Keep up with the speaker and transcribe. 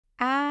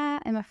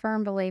am a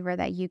firm believer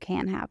that you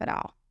can have it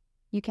all.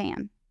 You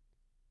can.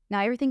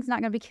 Now, everything's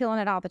not going to be killing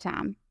it all the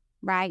time,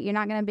 right? You're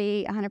not going to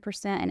be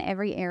 100% in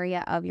every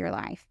area of your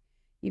life.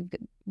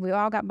 We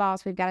all got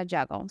balls we've got to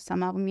juggle.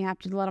 Some of them you have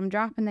to let them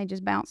drop and they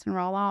just bounce and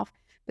roll off.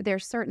 But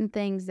there's certain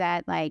things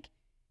that, like,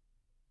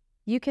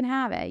 you can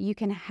have it. You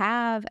can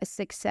have a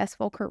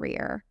successful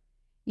career.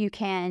 You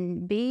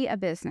can be a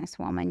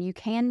businesswoman. You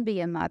can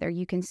be a mother.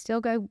 You can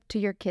still go to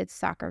your kids'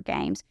 soccer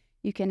games.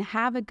 You can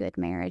have a good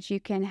marriage. You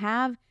can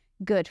have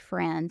good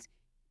friends.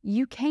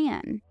 You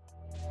can.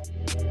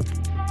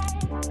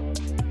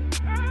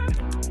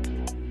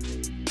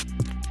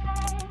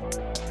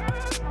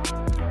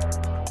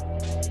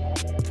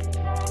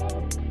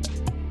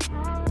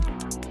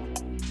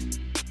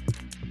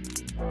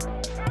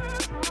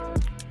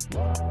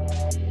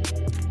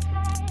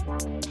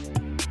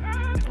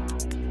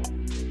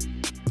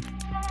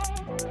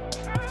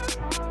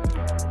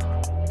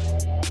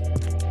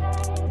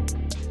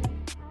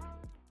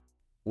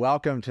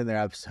 Welcome to another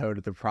episode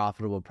of the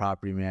Profitable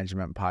Property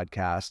Management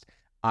Podcast.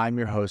 I'm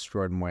your host,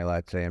 Jordan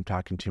Moyla. Today I'm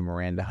talking to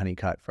Maranda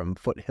Honeycutt from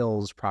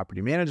Foothills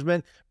Property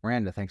Management.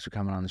 Maranda, thanks for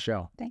coming on the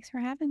show. Thanks for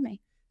having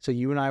me. So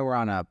you and I were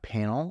on a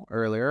panel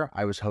earlier.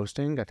 I was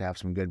hosting, got to have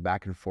some good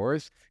back and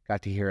forth,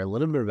 got to hear a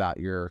little bit about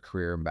your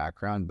career and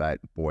background, but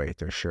boy,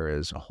 there sure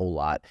is a whole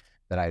lot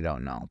that I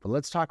don't know. But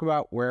let's talk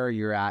about where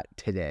you're at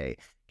today.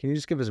 Can you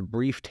just give us a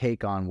brief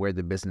take on where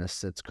the business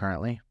sits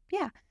currently?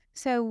 Yeah.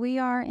 So we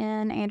are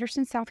in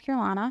Anderson, South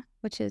Carolina,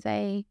 which is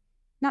a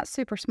not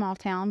super small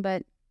town,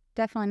 but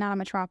definitely not a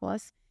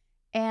metropolis.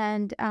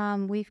 And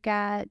we've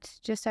got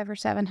just over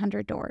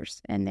 700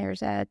 doors, and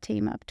there's a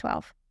team of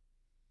 12.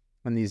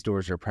 And these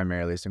doors are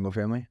primarily single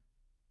family?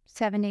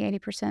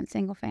 70-80%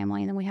 single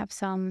family, and then we have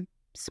some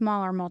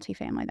smaller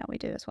multifamily that we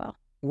do as well.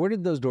 Where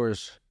did those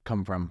doors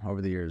come from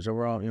over the years?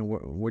 Overall,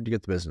 where'd you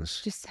get the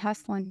business? Just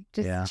hustling,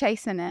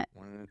 chasing it.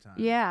 One at a time.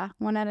 Yeah,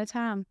 one at a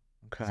time.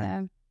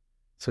 Okay.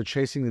 So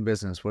chasing the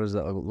business, what does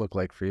that look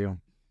like for you?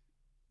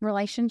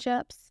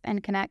 Relationships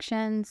and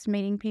connections,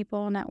 meeting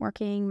people,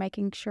 networking,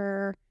 making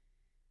sure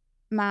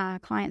my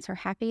clients are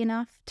happy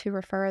enough to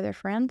refer their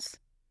friends,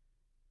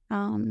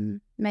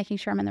 making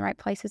sure I'm in the right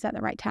places at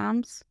the right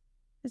times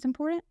is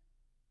important.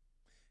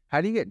 How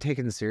do you get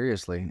taken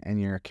seriously in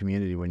your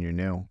community when you're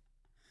new?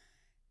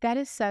 That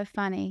is so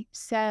funny.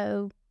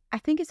 So I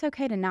think it's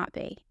okay to not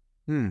be.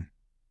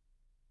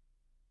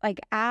 Like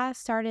I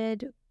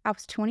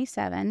was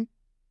 27.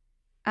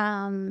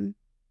 And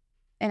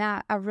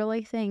I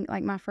really think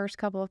like my first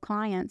couple of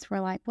clients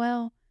were like,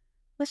 well,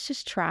 let's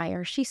just try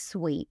her. She's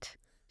sweet,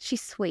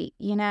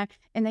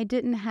 and they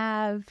didn't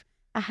have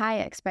a high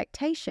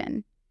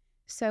expectation.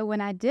 So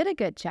when I did a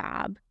good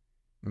job,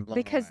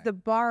 because the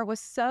bar was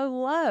so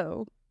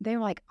low, they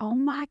were like, oh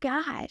my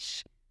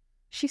gosh,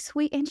 she's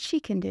sweet and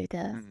she can do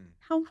this.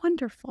 How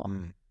wonderful.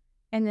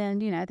 And then,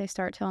 they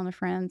start telling their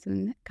friends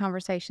and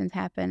conversations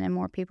happen and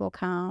more people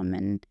come.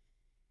 And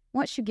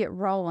once you get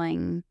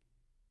rolling,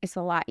 it's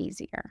a lot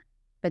easier.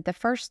 But the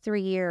first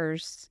 3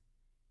 years,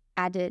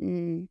 I did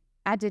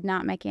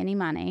not make any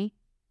money.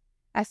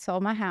 I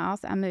sold my house.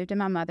 I moved in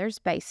my mother's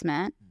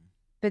basement.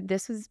 But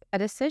this was a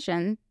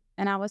decision,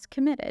 and I was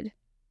committed.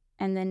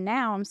 And then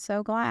now I'm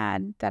so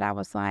glad that I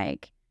was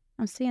like,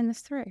 I'm seeing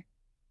this through.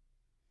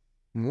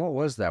 And what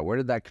was that? Where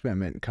did that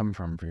commitment come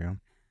from for you?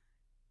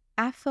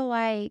 I feel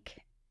like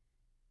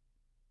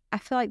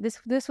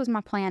this was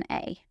my plan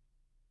A.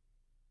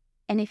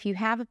 And if you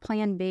have a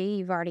plan B,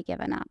 you've already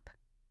given up.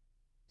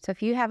 So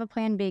if you have a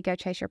plan B, go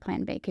chase your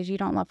plan B because you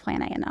don't love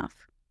plan A enough.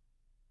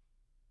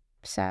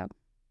 So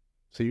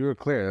you were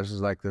clear. This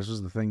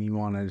was the thing you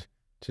wanted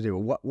to do.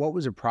 What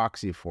was a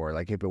proxy for?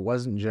 Like if it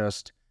wasn't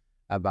just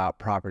about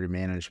property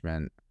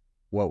management,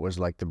 what was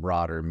like the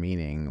broader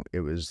meaning?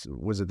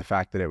 Was it the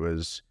fact that it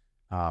was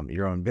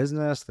your own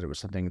business, that it was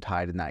something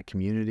tied in that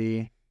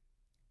community?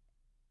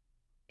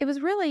 It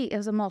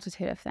was a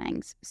multitude of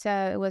things. So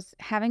it was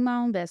having my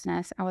own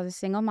business. I was a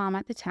single mom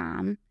at the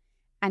time.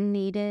 I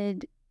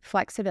needed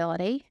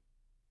flexibility.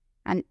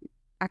 And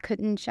I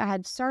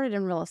had started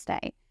in real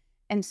estate.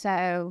 And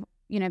so,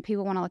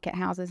 people want to look at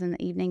houses in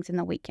the evenings and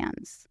the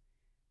weekends.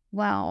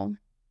 Well,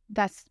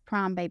 that's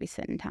prime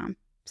babysitting time.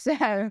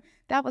 So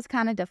that was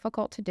kind of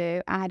difficult to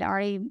do. I had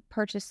already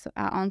purchased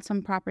on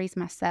some properties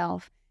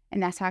myself.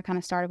 And that's how I kind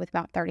of started with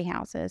about 30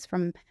 houses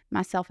from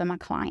myself and my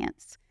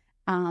clients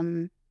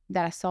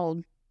that I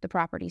sold the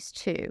properties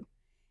to.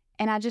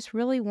 And I just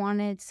really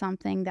wanted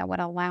something that would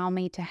allow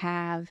me to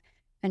have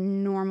a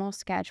normal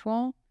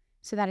schedule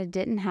so that I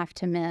didn't have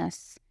to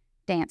miss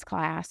dance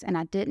class and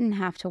I didn't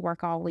have to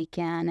work all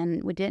weekend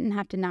and we didn't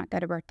have to not go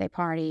to birthday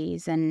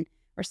parties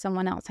or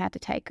someone else had to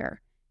take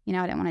her. I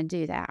didn't want to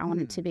do that. I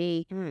wanted to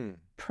be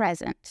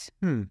present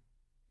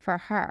for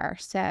her.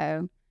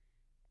 So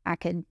I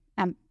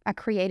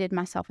created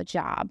myself a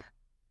job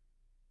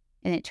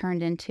and it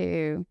turned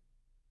into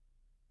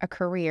a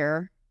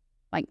career,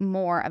 like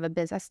more of a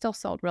business. I still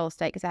sold real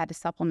estate because I had to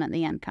supplement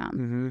the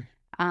income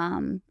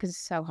because it's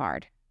so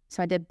hard.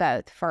 So I did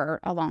both for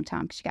a long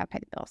time because you got to pay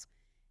the bills.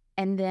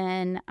 And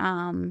then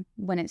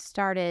when it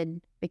started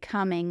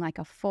becoming like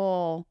a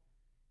full,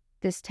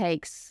 this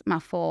takes my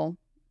full,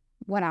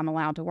 what I'm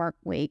allowed to work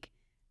week.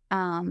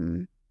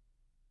 And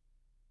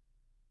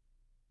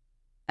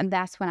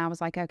that's when I was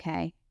like,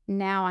 okay,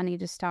 now I need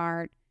to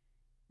start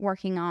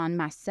working on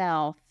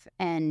myself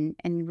and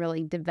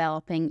really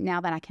developing,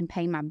 now that I can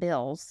pay my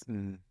bills.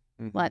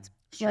 Let's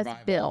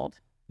build.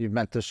 You've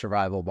met the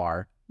survival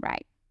bar.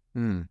 Right.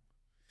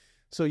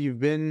 So you've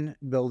been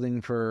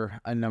building for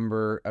a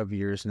number of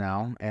years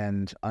now,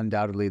 and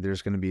undoubtedly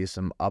there's going to be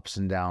some ups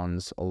and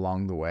downs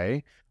along the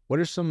way. What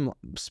are some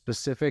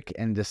specific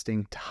and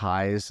distinct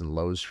highs and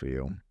lows for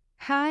you?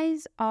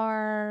 Highs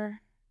are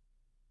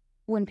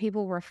when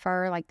people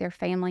refer like their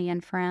family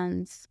and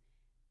friends,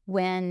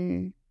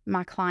 when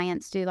my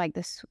clients do like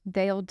this,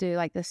 they'll do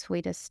like the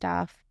sweetest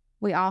stuff.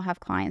 We all have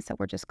clients that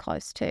we're just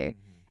close to.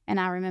 And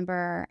I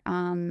remember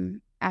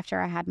after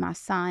I had my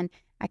son,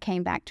 I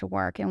came back to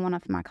work and one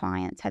of my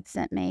clients had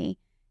sent me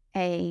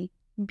a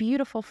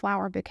beautiful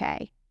flower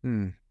bouquet.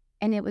 And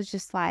it was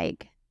just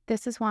like,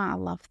 this is why I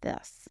love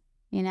this,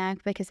 you know,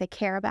 because they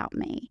care about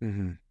me.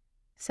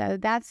 So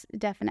that's a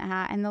definite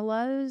high. And the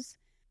lows,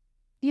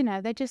 you know,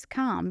 they just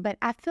come. But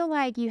I feel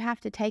like you have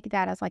to take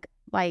that as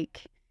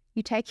like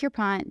you take your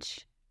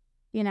punch,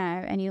 you know,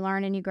 and you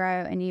learn and you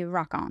grow and you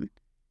rock on.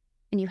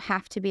 And you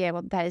have to be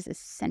able, that is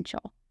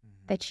essential,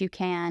 that you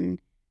can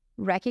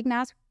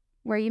recognize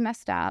where you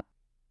messed up,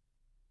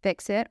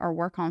 fix it, or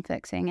work on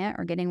fixing it,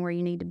 or getting where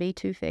you need to be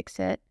to fix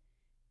it,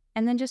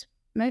 and then just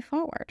move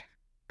forward.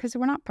 Because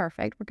we're not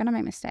perfect. We're going to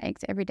make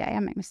mistakes every day. I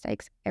make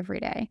mistakes every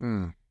day.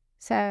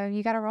 So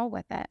you got to roll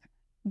with it.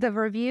 The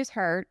reviews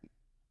hurt.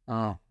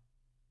 Oh,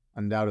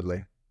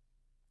 undoubtedly.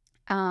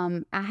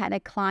 I had a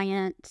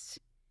client,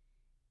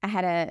 I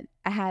had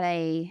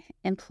a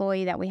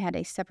employee that we had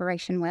a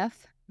separation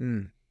with,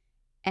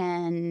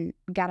 and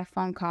got a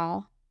phone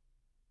call,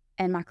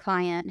 and my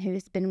client,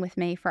 who's been with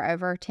me for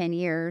over 10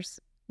 years,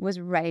 was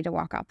ready to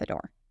walk out the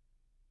door.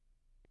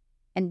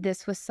 And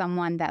this was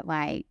someone that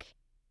like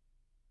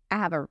I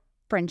have a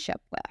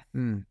friendship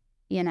with,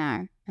 you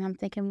know, and I'm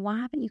thinking, why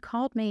haven't you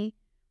called me?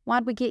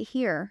 Why'd we get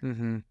here?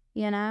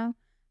 You know,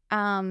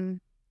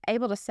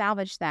 able to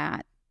salvage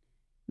that.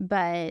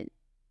 But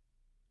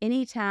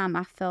anytime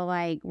I feel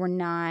like we're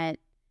not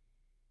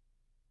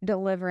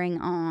delivering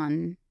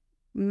on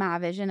my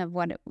vision of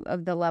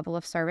of the level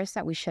of service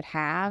that we should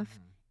have,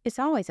 it's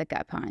always a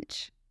gut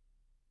punch.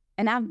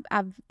 And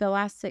I've the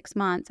last 6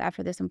 months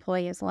after this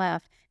employee has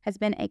left has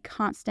been a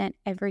constant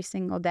every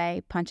single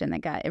day punch in the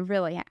gut. It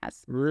really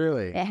has.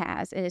 Really? It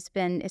has. It's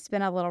been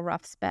a little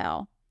rough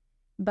spell,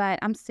 but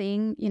I'm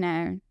seeing, you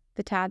know,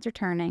 the tides are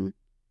turning,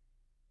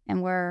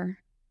 and we're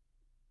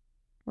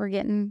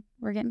getting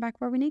back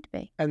where we need to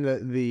be. And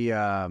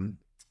the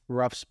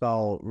rough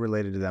spell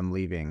related to them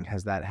leaving,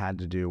 has that had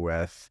to do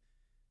with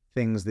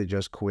things that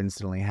just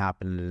coincidentally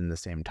happened in the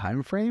same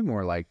time frame,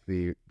 or like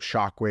the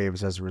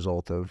shockwaves as a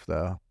result of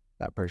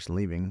that person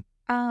leaving?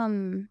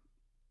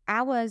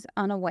 I was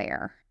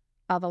unaware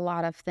of a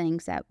lot of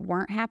things that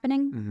weren't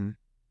happening,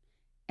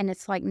 and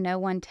it's like no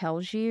one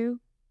tells you,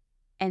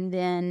 and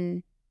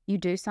then you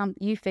do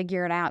you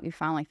figure it out, you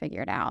finally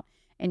figure it out,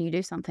 and you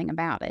do something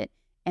about it,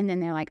 and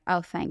then they're like,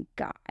 oh, thank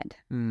God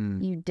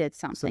you did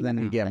something. So then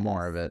you get this.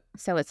 more of it.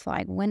 So it's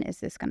like, when is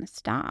this going to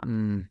stop?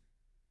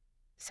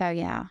 So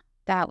yeah,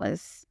 that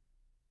was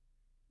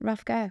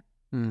rough go.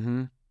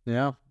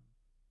 Yeah,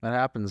 that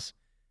happens.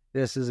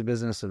 This is a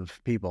business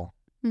of people.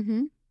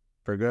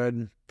 For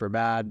good, for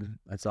bad,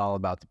 it's all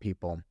about the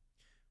people.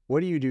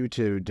 What do you do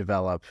to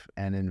develop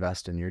and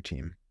invest in your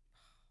team?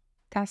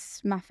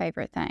 That's my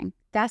favorite thing.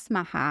 That's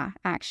my high,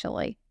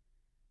 actually,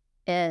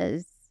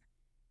 is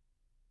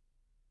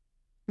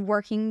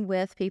working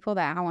with people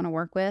that I want to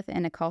work with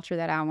in a culture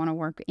that I want to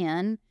work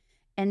in.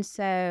 And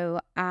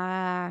so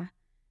I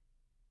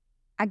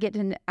get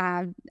to,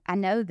 I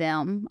know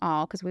them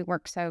all because we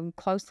work so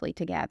closely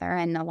together,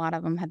 and a lot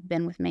of them have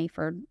been with me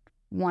for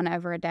one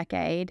over a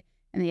decade,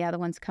 and the other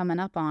one's coming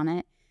up on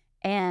it.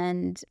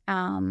 And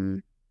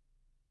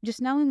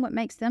just knowing what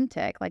makes them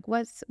tick, like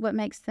what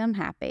makes them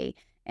happy,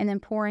 and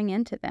then pouring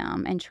into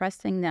them and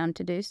trusting them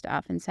to do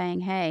stuff and saying,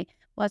 hey,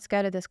 let's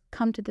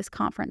come to this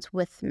conference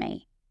with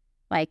me.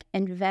 Like,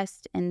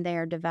 invest in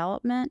their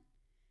development,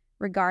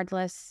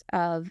 regardless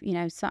of, you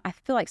know, I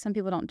feel like some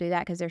people don't do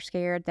that because they're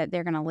scared that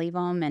they're going to leave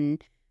them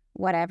and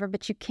whatever,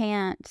 but you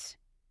can't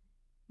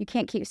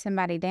keep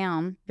somebody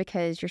down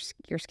because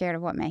you're scared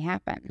of what may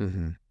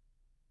happen.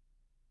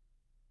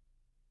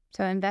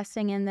 So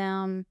investing in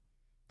them,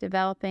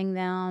 developing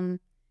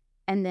them,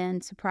 and then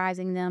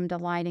surprising them,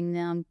 delighting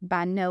them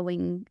by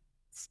knowing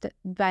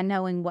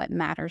what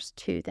matters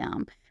to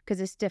them, because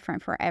it's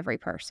different for every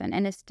person,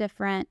 and it's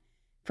different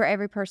for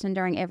every person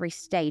during every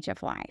stage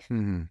of life.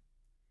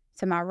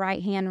 So my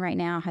right hand right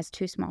now has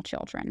 2 small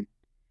children.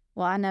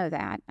 Well, I know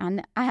that.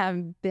 I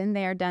have been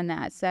there, done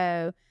that.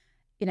 So,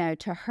 you know,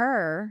 to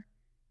her,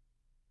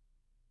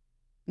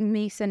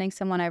 me sending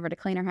someone over to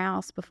clean her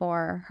house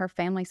before her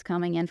family's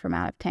coming in from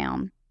out of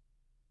town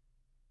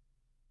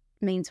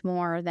means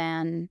more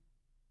than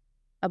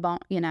a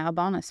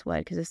bonus would,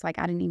 because it's like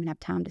I didn't even have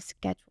time to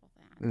schedule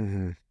that.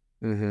 Mm-hmm.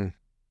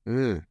 Mm-hmm.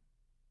 Mm.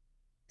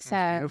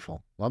 So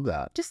Beautiful. Love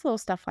that. just little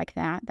stuff like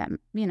that,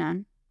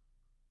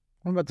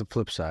 What about the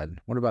flip side?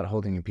 What about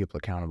holding your people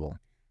accountable?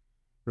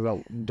 What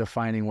about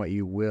defining what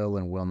you will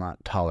and will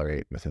not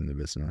tolerate within the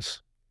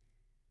business?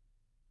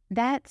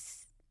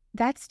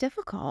 that's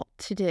difficult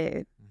to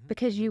do,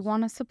 because you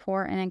want to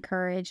support and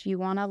encourage. You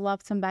want to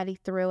love somebody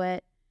through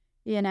it.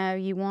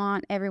 You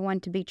want everyone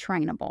to be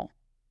trainable.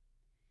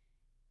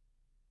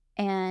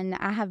 And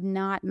I have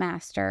not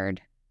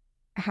mastered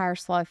hire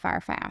slow,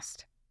 fire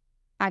fast.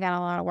 I got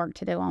a lot of work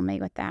to do on me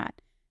with that.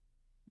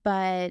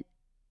 But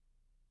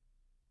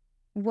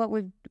what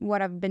we've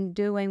been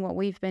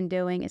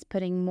doing is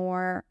putting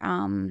more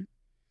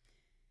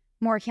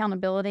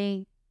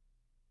accountability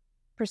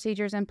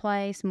procedures in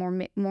place,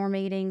 more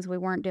meetings. We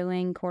weren't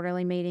doing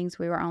quarterly meetings.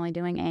 We were only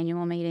doing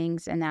annual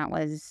meetings, and that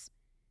was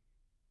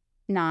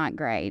not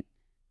great.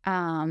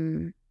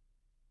 And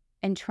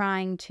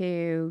trying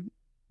to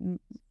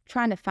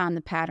find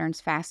the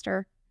patterns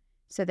faster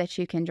so that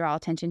you can draw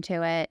attention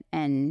to it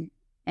and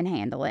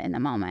handle it in the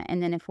moment.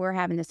 And then if we're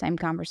having the same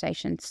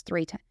conversations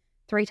three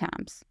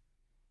times,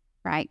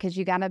 right? Because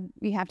you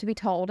have to be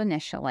told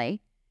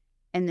initially,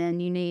 and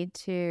then you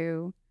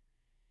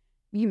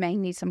may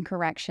need some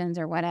corrections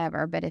or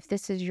whatever. But if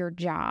this is your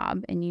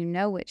job and you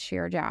know it's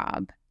your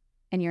job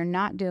and you're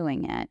not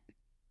doing it,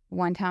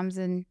 one time's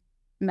a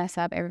mess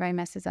up, everybody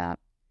messes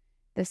up.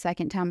 The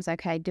second time's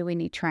okay. Do we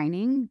need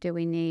training? Do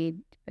we need,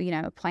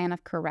 a plan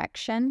of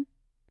correction?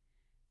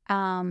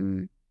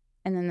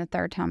 And then the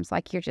third time's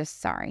like, you're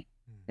just sorry.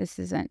 This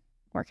isn't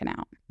working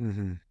out.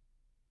 Mm-hmm.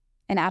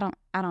 And I don't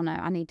know.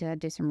 I need to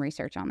do some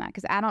research on that,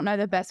 because I don't know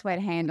the best way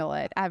to handle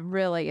it.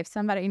 If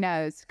somebody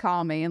knows,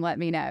 call me and let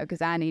me know,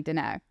 because I need to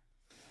know.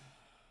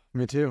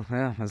 Me too.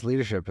 Yeah, as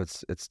leadership,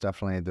 it's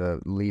definitely the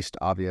least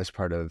obvious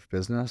part of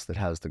business that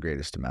has the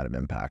greatest amount of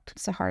impact.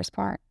 It's the hardest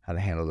part. How to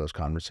handle those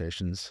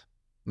conversations.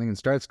 I think it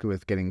starts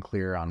with getting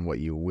clear on what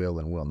you will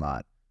and will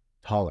not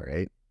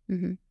tolerate.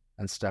 Mm-hmm.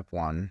 That's step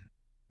one.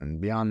 And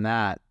beyond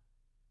that,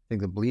 I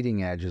think the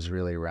bleeding edge is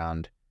really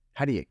around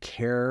how do you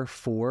care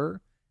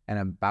for and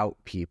about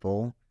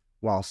people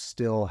while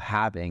still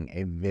having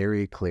a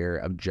very clear,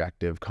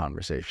 objective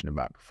conversation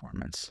about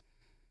performance.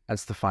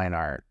 That's the fine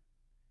art.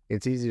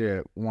 It's easy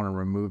to want to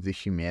remove the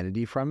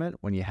humanity from it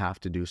when you have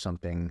to do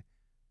something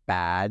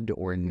bad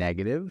or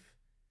negative,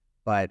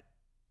 but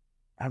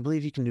I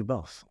believe you can do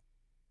both.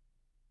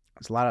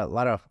 It's a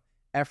lot of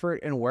effort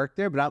and work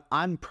there, but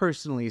I'm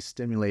personally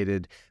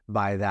stimulated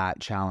by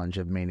that challenge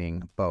of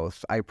meaning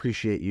both. I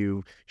appreciate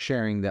you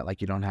sharing that, like,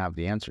 you don't have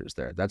the answers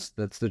there. That's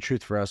the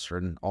truth for us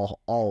in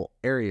all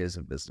areas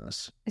of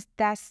business.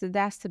 That's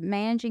the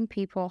managing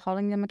people,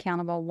 holding them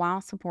accountable while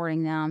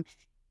supporting them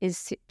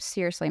is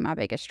seriously my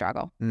biggest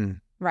struggle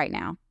right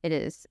now. It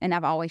is, and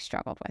I've always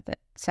struggled with it.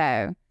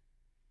 So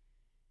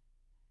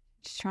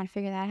just trying to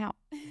figure that out.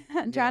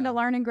 Trying to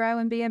learn and grow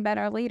and be a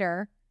better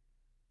leader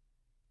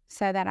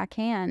so that I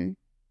can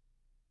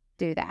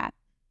do that.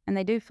 And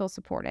they do feel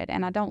supported,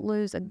 and I don't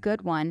lose a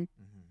good one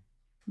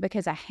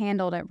because I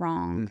handled it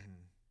wrong.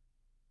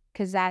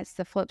 Because that's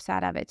the flip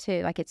side of it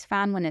too. Like, it's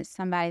fine when it's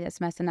somebody that's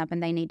messing up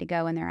and they need to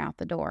go and they're out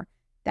the door.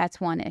 That's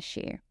one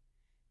issue.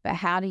 But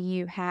how do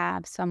you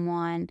have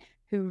someone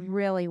who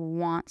really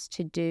wants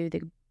to do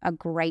a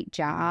great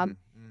job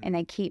and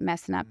they keep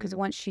messing up? Because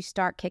once you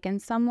start kicking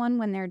someone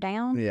when they're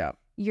down,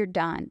 you're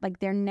done. Like,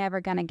 they're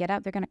never going to get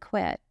up. They're going to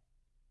quit.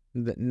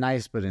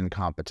 Nice but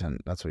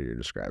incompetent. That's what you're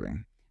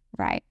describing.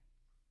 Right.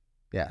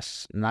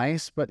 Yes.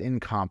 Nice but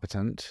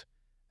incompetent,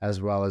 as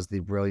well as the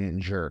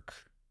brilliant jerk.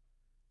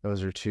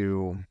 Those are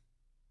two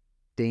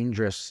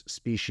dangerous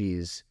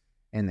species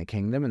in the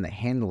kingdom, and the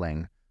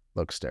handling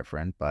looks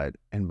different, but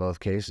in both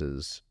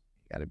cases,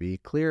 you got to be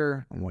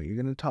clear on what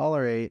you're going to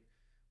tolerate.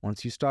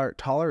 Once you start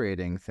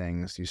tolerating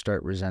things, you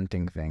start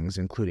resenting things,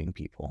 including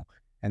people.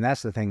 And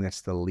that's the thing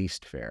that's the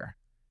least fair,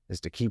 is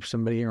to keep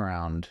somebody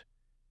around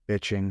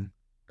bitching,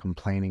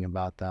 complaining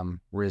about them,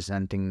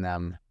 resenting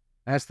them.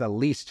 That's the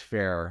least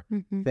fair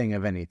thing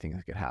of anything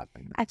that could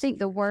happen. I think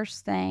the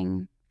worst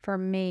thing for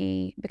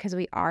me, because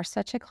we are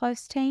such a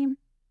close team,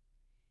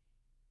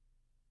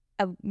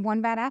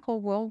 one bad apple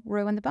will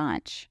ruin the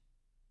bunch.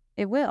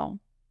 It will.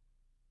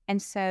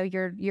 And so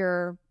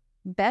your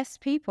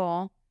best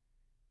people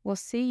will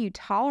see you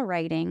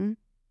tolerating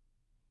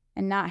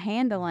and not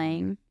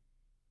handling,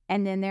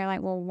 and then they're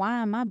like, well,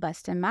 why am I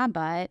busting my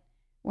butt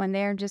when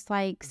they're just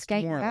like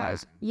skating by?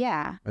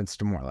 Yeah. It's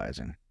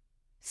demoralizing.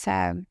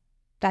 So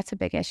that's a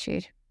big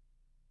issue.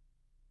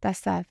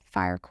 That's the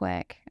fire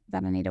quick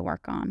that I need to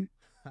work on.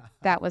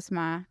 That was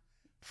my...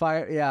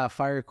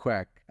 Fire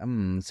quick.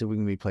 Let's see if we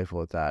can be playful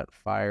with that.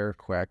 Fire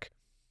quick.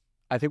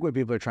 I think what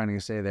people are trying to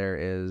say there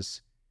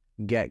is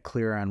get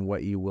clear on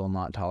what you will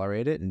not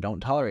tolerate it, and don't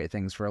tolerate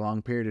things for a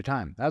long period of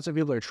time. That's what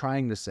people are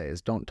trying to say,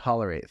 is don't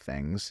tolerate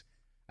things.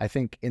 I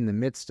think in the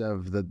midst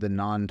of the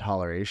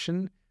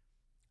non-toleration,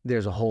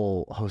 there's a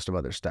whole host of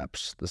other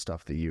steps, the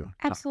stuff that you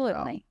Absolutely.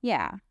 talked about.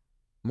 Yeah.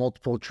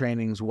 multiple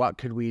trainings. What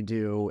could we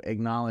do?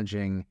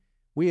 Acknowledging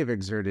we have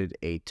exerted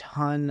a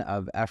ton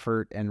of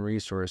effort and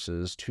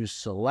resources to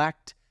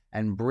select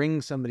and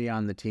bring somebody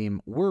on the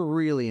team. We're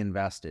really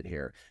invested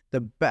here.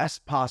 The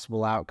best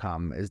possible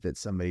outcome is that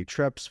somebody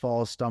trips,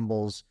 falls,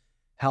 stumbles,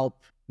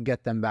 help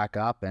get them back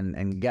up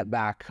and get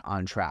back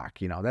on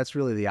track. You know, that's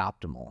really the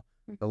optimal.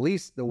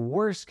 The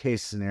worst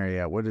case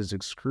scenario, what is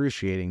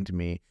excruciating to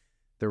me,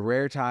 the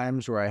rare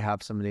times where I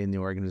have somebody in the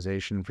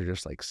organization for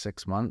just like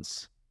 6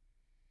 months,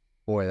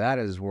 boy, that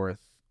is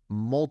worth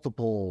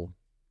multiple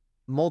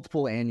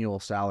annual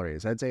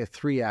salaries. I'd say a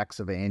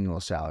 3x of an annual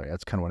salary.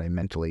 That's kind of what I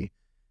mentally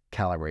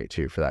calibrate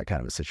to for that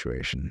kind of a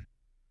situation.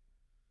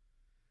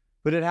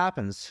 But it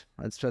happens.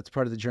 That's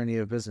part of the journey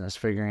of business,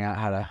 figuring out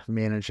how to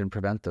manage and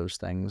prevent those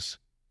things.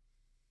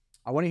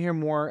 I want to hear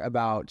more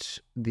about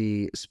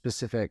the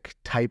specific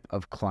type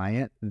of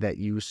client that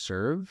you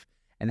serve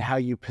and how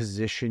you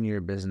position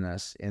your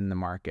business in the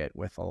market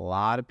with a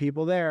lot of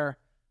people there,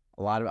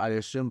 I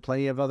assume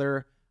plenty of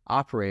other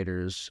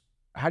operators.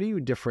 How do you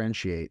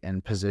differentiate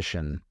and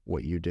position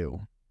what you do?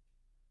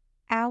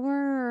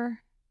 Our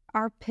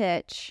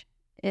pitch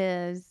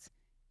is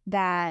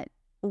that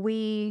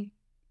we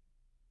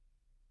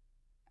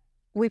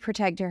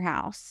protect your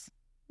house.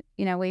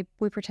 You know,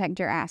 we protect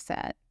your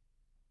asset.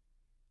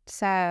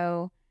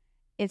 So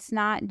it's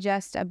not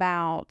just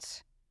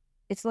about,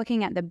 it's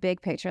looking at the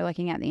big picture,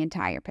 looking at the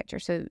entire picture.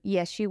 So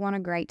yes, you want a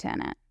great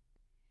tenant.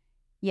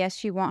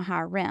 Yes, you want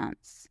high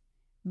rents,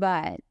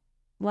 but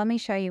let me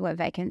show you what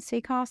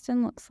vacancy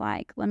costing looks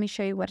like. Let me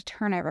show you what a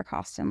turnover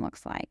costing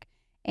looks like.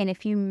 And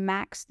if you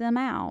max them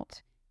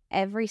out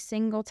every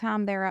single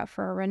time they're up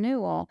for a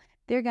renewal,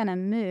 they're going to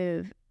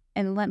move.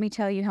 And let me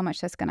tell you how much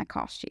that's going to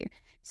cost you.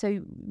 So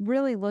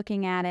really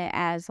looking at it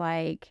as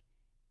like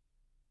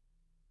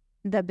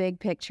the big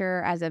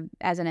picture, as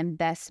an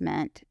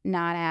investment,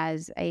 not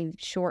as a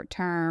short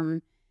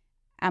term,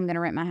 I'm going to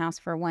rent my house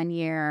for 1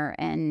 year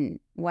and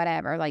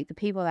whatever. Like the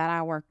people that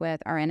I work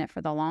with are in it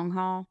for the long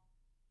haul.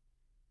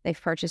 They've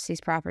purchased these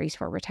properties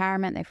for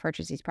retirement. They've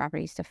purchased these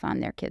properties to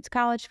fund their kids'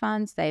 college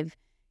funds. They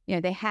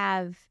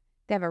have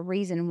a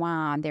reason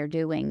why they're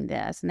doing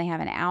this, and they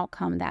have an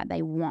outcome that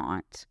they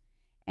want.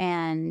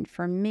 And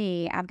for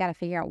me, I've got to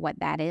figure out what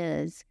that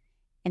is,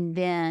 and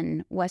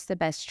then what's the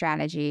best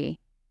strategy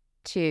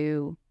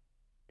to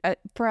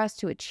for us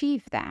to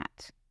achieve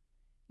that.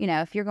 You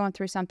know, if you're going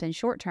through something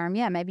short term,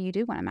 yeah, maybe you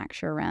do want to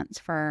max your rents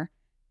for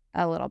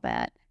a little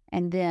bit,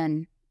 and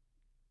then,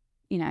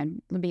 you know,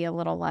 be a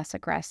little less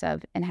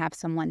aggressive and have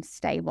someone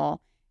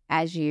stable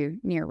as you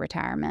near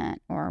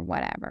retirement or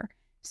whatever.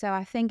 So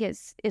I think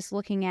it's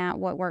looking at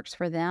what works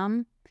for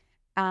them,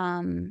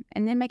 and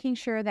then making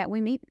sure that we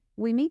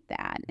meet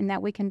that and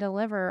that we can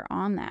deliver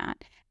on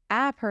that.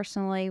 I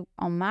personally,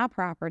 on my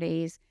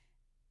properties,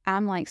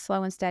 I'm like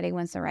slow and steady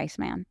wins the race,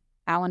 man.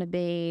 I want to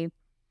be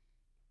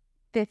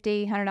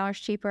 $50, $100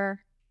 cheaper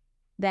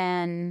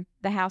than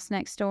the house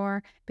next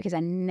door because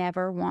I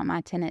never want my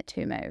tenant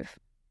to move.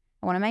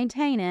 I want to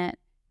maintain it.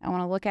 I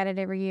want to look at it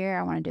every year.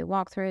 I want to do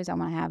walkthroughs. I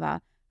want to have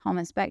a home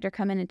inspector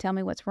come in and tell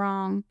me what's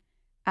wrong,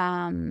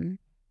 and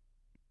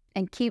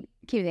keep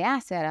the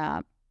asset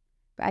up.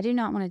 But I do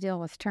not want to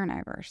deal with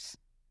turnovers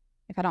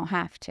if I don't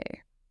have to,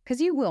 because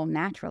you will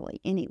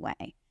naturally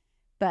anyway.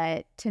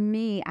 But to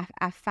me,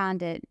 I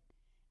find it,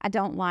 I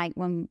don't like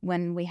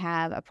when we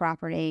have a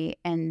property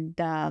and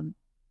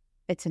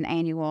it's an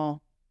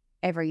annual,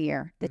 every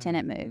year the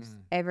tenant moves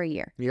every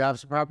year. You have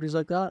some properties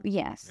like that?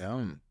 Yes.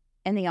 Yeah.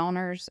 And the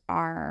owners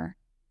are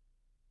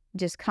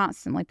just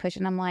constantly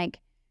pushing. I'm like,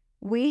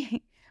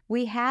 we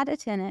had a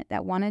tenant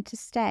that wanted to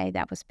stay,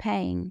 that was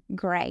paying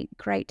great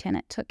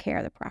tenant, took care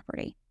of the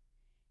property.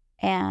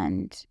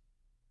 And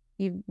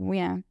you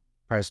know,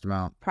 Priced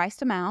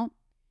them out.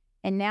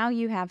 And now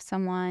you have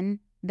someone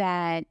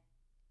that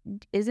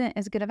isn't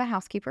as good of a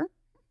housekeeper,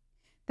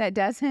 that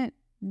doesn't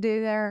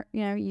do their,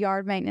 you know,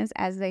 yard maintenance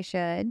as they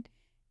should.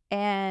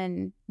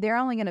 And they're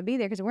only going to be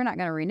there because we're not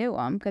going to renew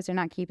them because they're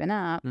not keeping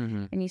up.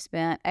 Mm-hmm. And you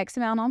spent X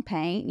amount on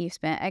paint. You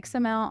spent X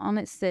amount on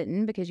it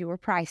sitting because you were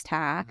priced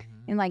high.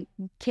 Mm-hmm. And like,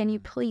 can you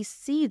please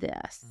see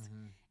this?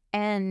 Mm-hmm.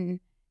 And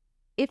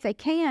if they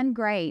can,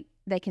 great.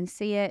 They can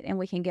see it and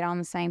we can get on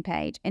the same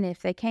page. And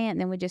if they can't,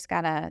 then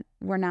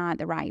we're not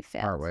the right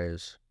fit. Part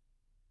ways.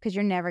 Because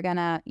you're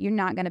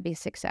not going to be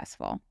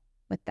successful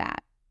with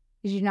that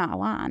because you're not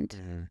aligned.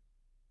 Mm-hmm.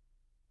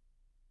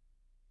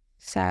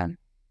 So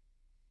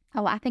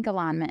I think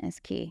alignment is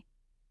key.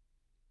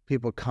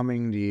 People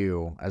coming to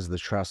you as the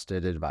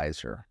trusted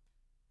advisor,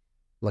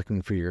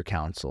 looking for your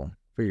counsel,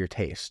 for your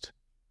taste.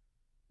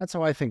 That's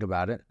how I think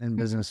about it in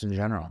business in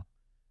general. I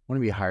want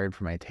to be hired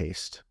for my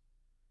taste,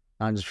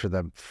 not just for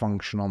the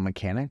functional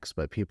mechanics,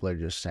 but people are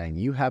just saying,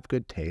 you have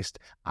good taste.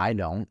 I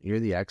don't. You're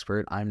the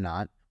expert. I'm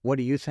not. What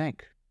do you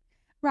think?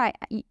 Right.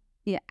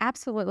 You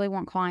absolutely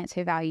want clients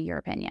who value your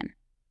opinion.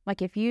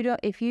 Like if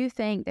you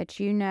think that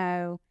you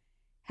know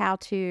how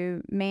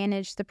to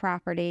manage the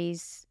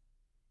properties,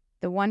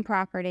 the one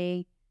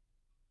property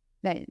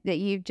that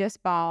you've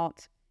just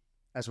bought,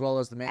 as well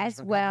as the management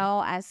as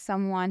well as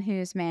someone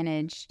who's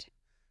managed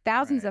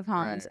thousands of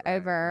homes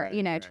over,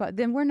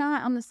 then we're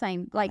not on the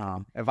same, like,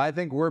 if I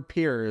think we're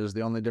peers,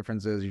 the only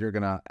difference is you're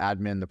going to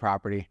admin the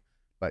property,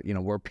 but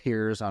we're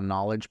peers on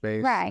knowledge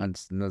base. Right.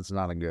 That's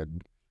not a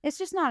good. It's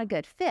just not a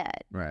good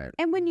fit. Right.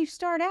 And when you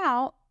start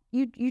out,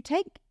 you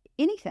take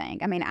anything.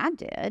 I mean, I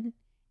did.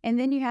 And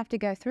then you have to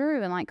go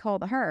through and like cull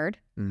the herd.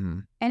 Mm-hmm.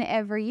 And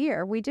every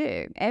year we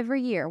do.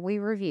 Every year we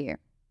review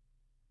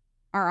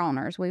our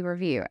owners. We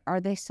review, are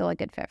they still a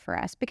good fit for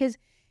us? Because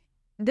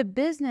the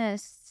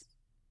business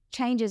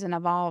changes and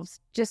evolves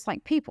just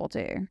like people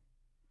do.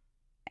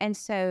 And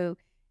so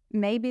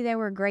maybe they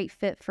were a great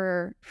fit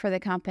for the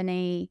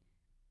company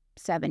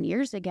 7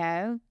 years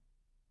ago,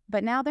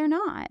 but now they're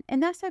not.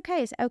 And that's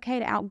okay. It's okay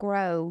to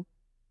outgrow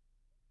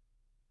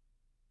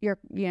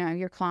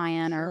your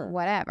client or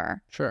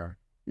whatever. Sure.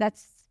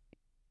 That's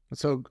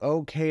so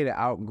okay to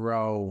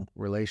outgrow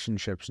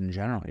relationships in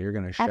general. You're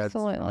going to shed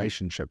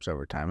relationships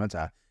over time.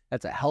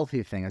 That's a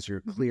healthy thing as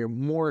you're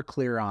more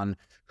clear on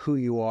who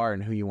you are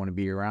and who you want to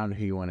be around,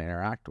 who you want to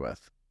interact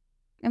with.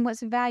 And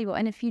what's valuable.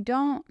 And if you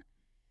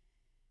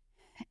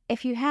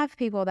have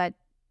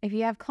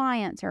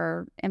clients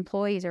or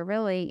employees or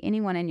really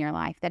anyone in your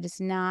life that does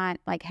not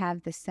like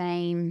have the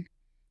same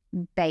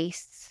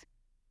base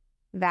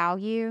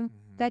value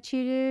that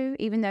you do,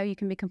 even though you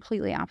can be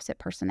completely opposite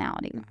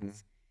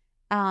personality-wise,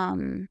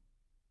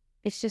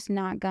 it's just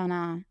not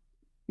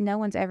no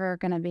one's ever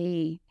gonna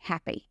be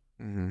happy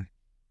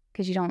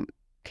because you don't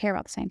care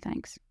about the same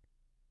things.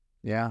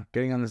 Yeah,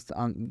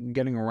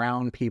 getting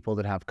around people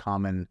that have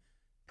common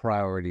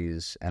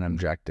priorities and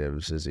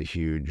objectives is a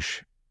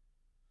huge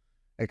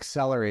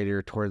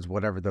accelerator towards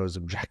whatever those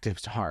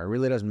objectives are. It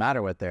really doesn't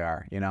matter what they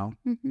are,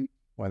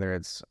 whether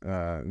it's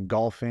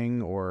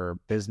golfing or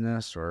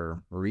business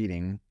or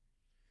reading.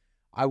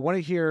 I want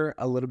to hear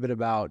a little bit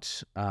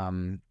about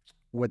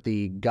what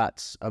the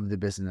guts of the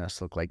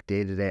business look like,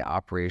 day-to-day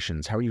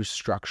operations. How are you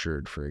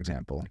structured, for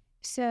example?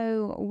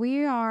 So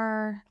we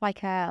are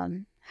like a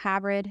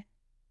hybrid.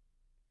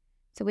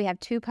 So we have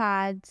 2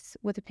 pods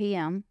with a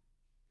PM.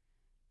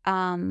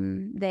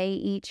 They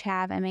each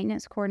have a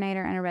maintenance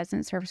coordinator and a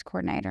resident service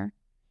coordinator.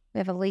 We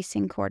have a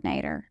leasing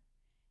coordinator.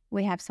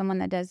 We have someone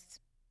that does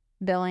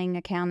billing,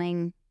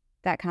 accounting,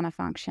 that kind of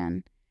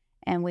function.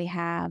 And we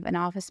have an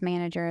office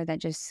manager that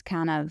just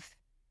kind of,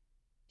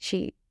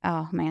 she's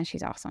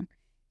awesome.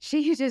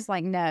 She just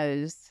like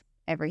knows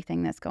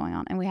everything that's going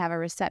on. And we have a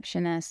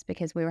receptionist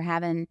because we were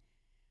having,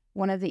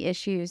 one of the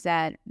issues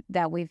that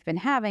we've been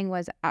having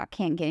was I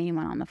can't get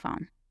anyone on the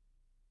phone.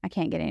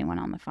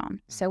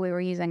 So we were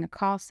using a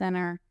call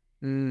center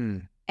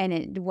and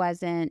it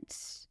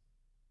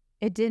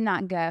did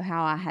not go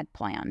how I had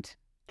planned.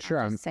 Sure.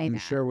 I'm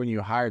sure when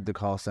you hired the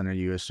call center,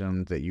 you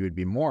assumed that you would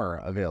be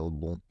more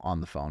available on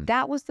the phone.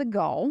 That was the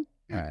goal.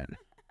 Right.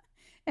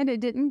 And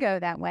it didn't go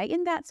that way.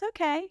 And that's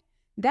okay.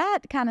 That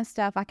kind of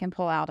stuff I can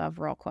pull out of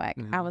real quick.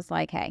 I was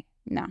like, hey,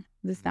 no,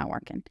 this is not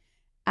working.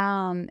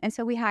 And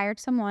so we hired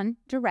someone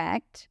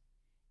direct,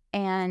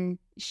 and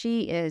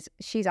she's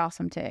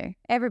awesome too.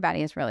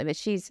 Everybody is really, but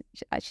she's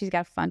got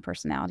a fun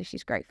personality.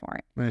 She's great for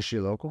it. And is she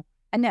local?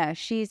 No,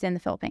 she's in the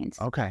Philippines.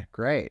 Okay,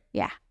 great.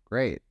 Yeah.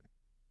 Great.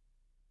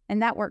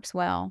 And that works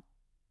well.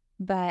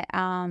 But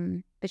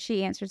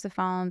she answers the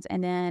phones,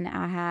 and then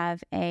I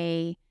have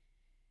a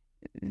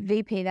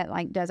VP that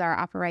like does our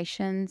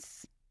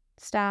operations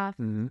stuff.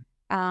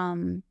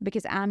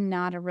 Because I'm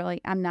not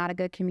a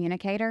good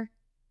communicator.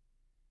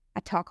 I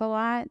talk a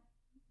lot,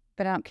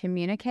 but I don't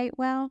communicate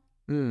well.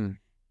 And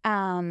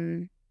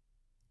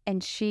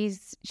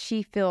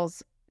she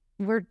feels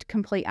we're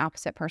complete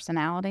opposite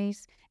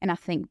personalities. And I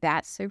think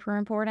that's super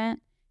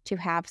important, to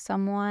have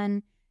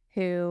someone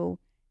who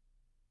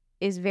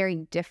is very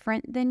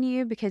different than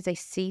you because they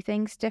see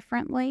things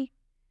differently.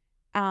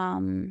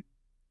 I'm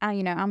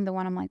the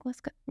one, I'm like,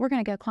 we're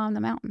going to go climb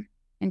the mountain.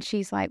 And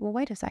she's like, well,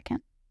 wait a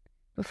second.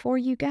 Before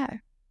you go,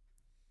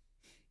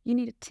 you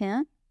need a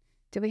tent.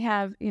 Do we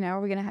have,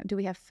 do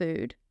we have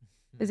food?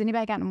 Has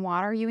anybody gotten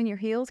water? Are you in your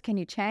heels? Can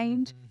you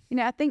change?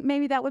 I think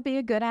maybe that would be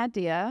a good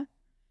idea.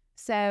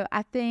 So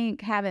I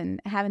think having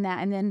that,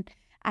 and then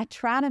I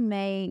try to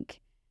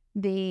make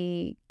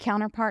the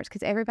counterparts,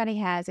 because everybody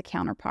has a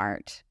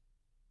counterpart.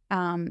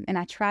 And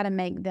I try to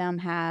make them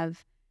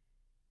have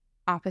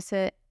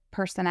opposite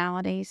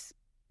personalities.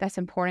 That's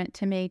important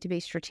to me, to be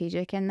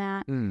strategic in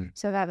that.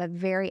 So if I have a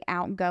very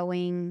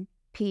outgoing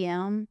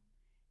PM,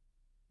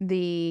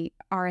 the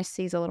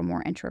RSC is a little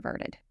more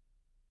introverted.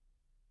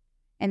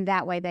 And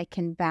that way they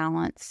can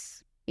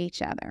balance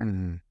each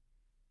other.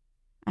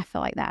 I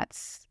feel like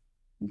that's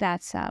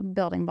a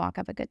building block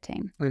of a good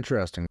team.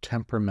 Interesting.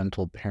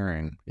 Temperamental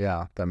pairing.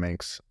 Yeah, that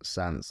makes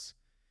sense.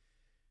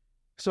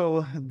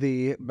 So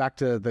back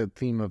to the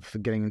theme of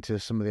getting into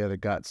some of the other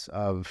guts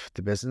of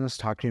the business,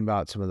 talk to me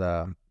about some of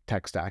the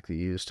tech stack that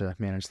you use to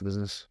manage the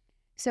business.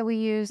 So we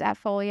use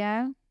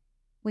AppFolio.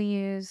 We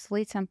use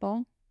Lead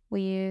Simple.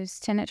 We use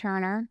Tenant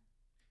Turner.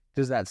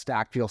 Does that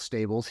stack feel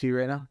stable to you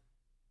right now?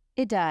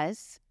 It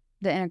does.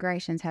 The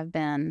integrations have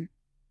been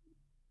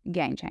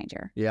game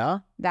changer. Yeah?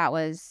 That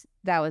was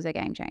a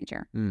game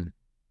changer.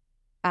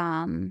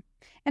 And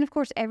of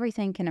course,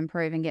 everything can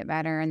improve and get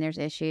better, and there's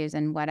issues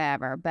and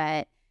whatever.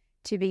 But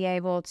to be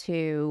able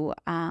to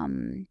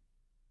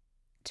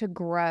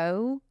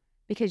grow,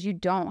 because you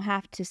don't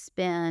have to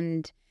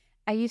spend.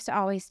 I used to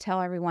always tell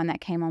everyone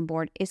that came on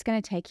board, it's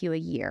going to take you a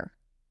year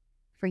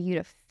for you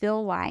to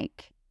feel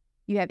like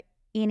you have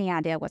any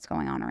idea what's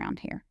going on around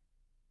here.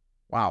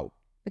 Wow.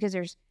 Because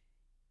there's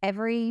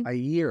A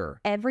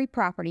year. every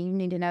property, you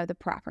need to know the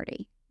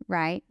property,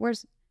 right?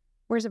 Where's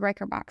the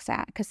breaker box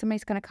at? Because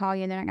somebody's going to call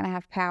you and they're not going to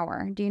have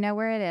power. Do you know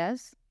where it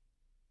is?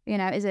 You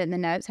know, is it in the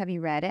notes? Have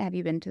you read it? Have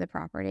you been to the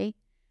property?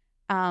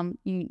 You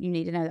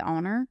need to know the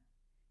owner.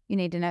 You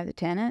need to know the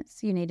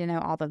tenants. You need to know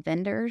all the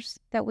vendors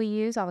that we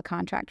use, all the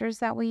contractors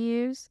that we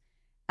use,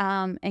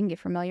 and get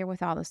familiar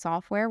with all the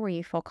software where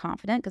you feel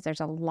confident, because there's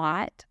a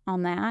lot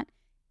on that.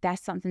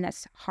 That's something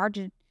that's hard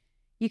to.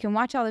 You can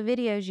watch all the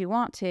videos you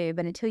want to,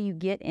 but until you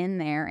get in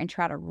there and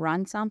try to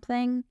run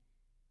something,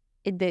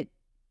 it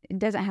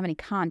doesn't have any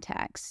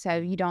context, so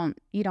you don't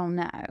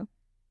know.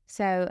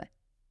 So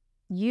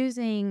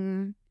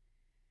using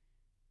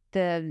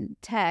the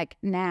tech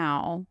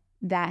now,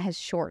 that has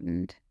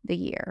shortened the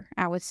year.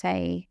 I would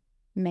say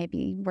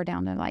maybe we're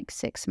down to like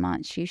 6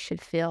 months. You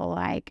should feel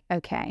like,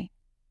 okay,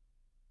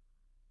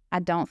 I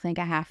don't think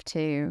I have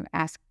to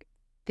ask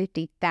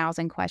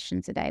 50,000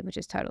 questions a day, which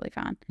is totally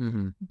fine.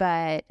 Mm-hmm.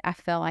 But I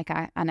feel like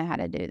I know how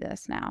to do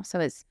this now.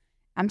 So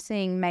I'm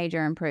seeing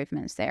major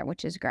improvements there,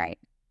 which is great.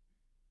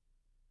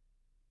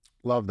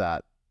 Love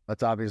that.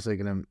 That's obviously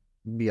going to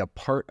be a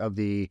part of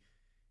the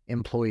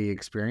employee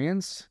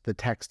experience, the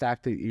tech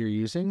stack that you're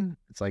using.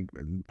 It's like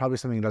probably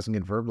something that doesn't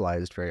get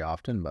verbalized very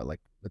often, but like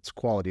it's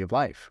quality of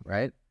life,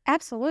 right?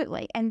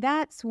 Absolutely. And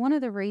that's one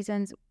of the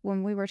reasons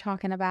when we were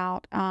talking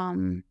about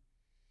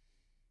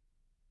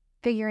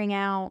figuring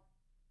out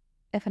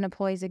if an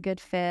employee's a good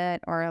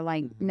fit, or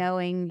like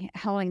knowing,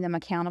 holding them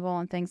accountable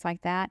and things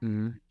like that.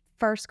 Mm-hmm.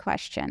 First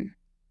question,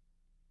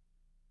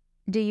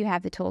 do you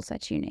have the tools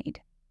that you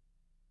need?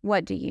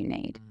 What do you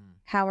need?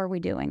 How are we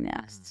doing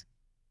this?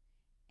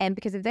 And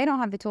because if they don't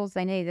have the tools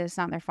they need, it's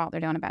not their fault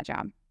they're doing a bad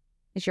job.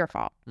 It's your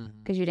fault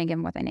because you didn't give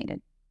them what they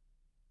needed.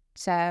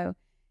 So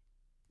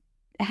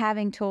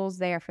having tools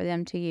there for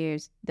them to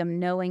use, them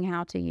knowing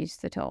how to use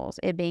the tools,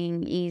 it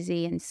being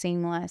easy and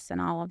seamless and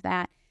all of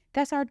that,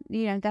 that's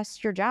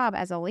that's your job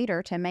as a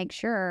leader, to make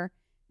sure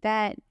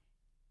that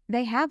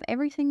they have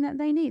everything that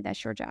they need.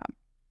 That's your job.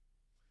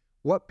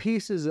 What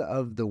pieces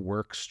of the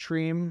work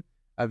stream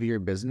of your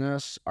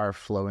business are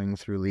flowing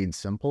through Lead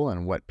Simple,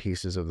 and what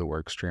pieces of the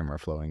work stream are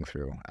flowing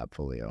through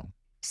AppFolio?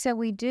 So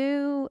we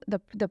do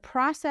the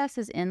process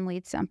is in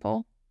Lead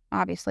Simple,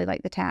 obviously,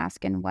 like the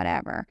task and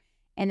whatever.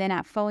 And then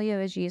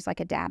AppFolio is used like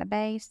a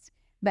database,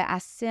 but I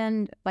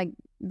send, like,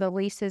 the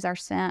leases are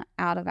sent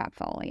out of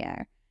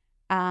AppFolio.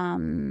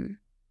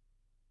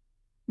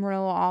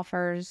 Renewal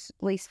offers,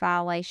 lease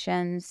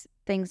violations,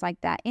 things like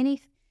that.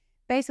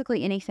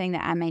 Basically anything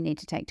that I may need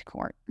to take to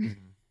court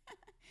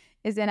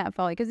is in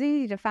AppFolio, because it's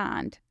easy to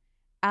find.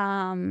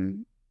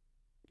 And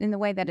the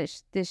way that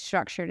it's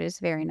structured is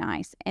very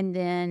nice. And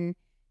then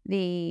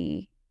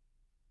the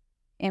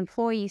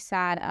employee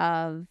side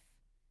of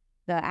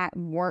the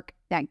work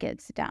that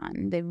gets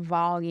done, the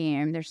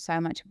volume, there's so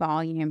much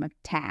volume of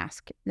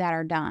tasks that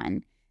are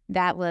done,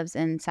 that lives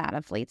inside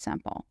of Lead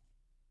Simple.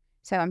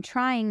 So I'm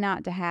trying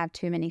not to have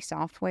too many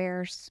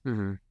softwares,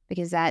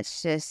 because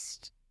that's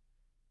just,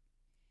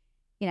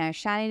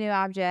 shiny new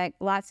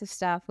object, lots of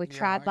stuff. We've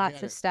tried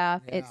lots of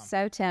stuff. Yeah. It's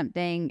so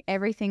tempting.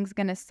 Everything's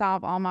going to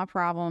solve all my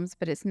problems,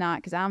 but it's not,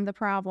 because I'm the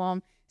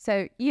problem.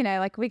 So,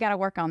 like, we got to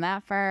work on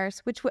that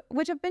first,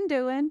 which I've been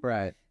doing.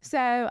 Right.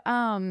 So,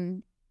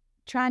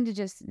 trying to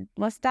just,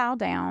 let's dial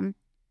down.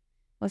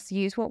 Let's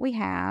use what we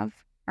have.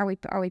 Are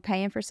we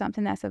paying for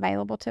something that's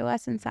available to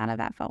us inside of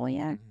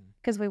AppFolio?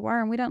 Because we were,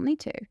 and we don't need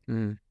to.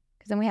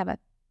 Because then we have a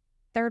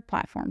third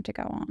platform to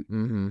go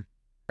on.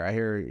 I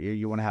hear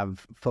you want to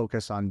have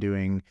focus on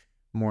doing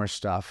more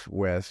stuff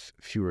with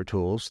fewer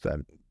tools. That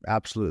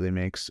absolutely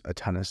makes a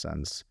ton of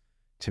sense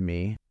to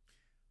me.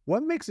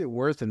 What makes it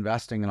worth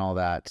investing in all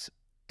that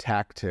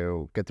tech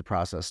to get the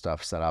process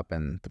stuff set up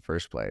in the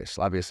first place?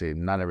 Obviously,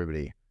 not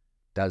everybody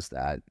does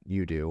that.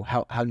 You do.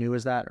 How new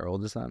is that, or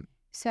old is that?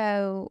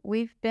 So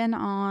we've been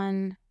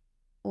on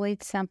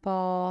Lead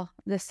Simple,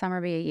 this summer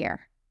be a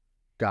year.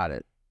 Got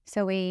it.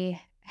 So we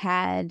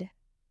had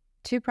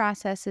 2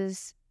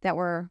 processes that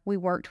we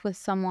worked with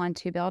someone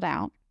to build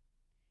out,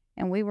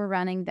 and we were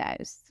running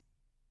those.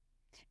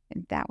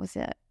 And that was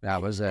it.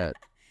 That was it.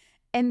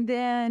 And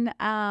then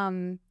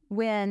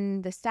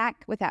when the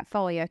stack with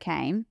AppFolio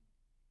came,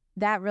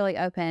 that really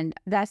opened.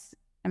 That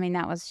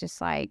was just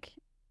like,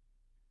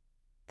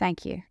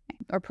 thank you,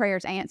 or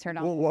prayers answered.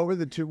 Well, what were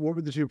the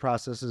two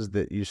processes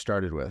that you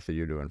started with, that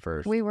you're doing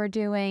first? We were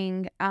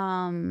doing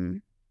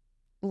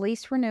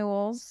lease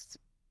renewals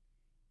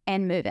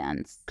and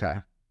move-ins. Okay.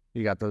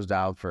 You got those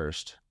dialed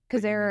first.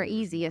 Because they were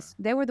easiest.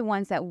 They were the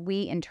ones that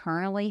we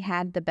internally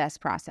had the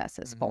best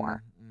processes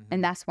for.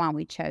 And that's why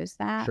we chose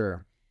that.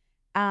 Sure.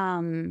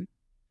 And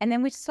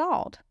then we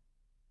stalled.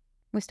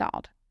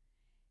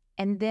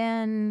 And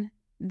then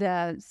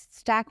the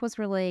stack was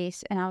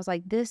released, and I was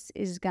like, this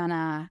is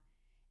gonna,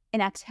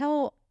 and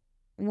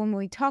when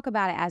we talk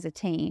about it as a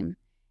team,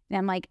 and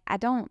I'm like, I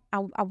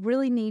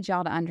really need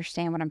y'all to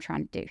understand what I'm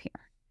trying to do here.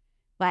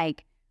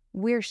 Like,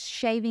 we're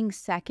shaving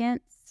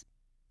seconds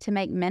to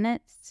make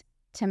minutes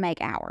to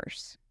make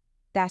hours.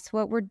 That's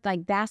what we're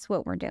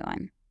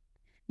doing.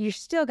 You're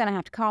still going to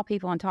have to call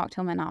people and talk to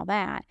them and all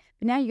that,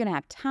 but now you're going to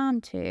have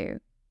time to.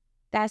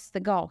 That's the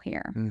goal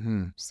here.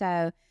 Mm-hmm.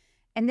 So,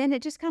 and then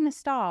it just kind of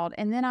stalled.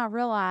 And then I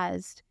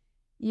realized,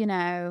 you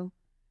got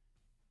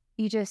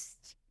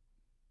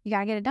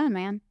to get it done,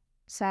 man.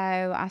 So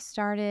I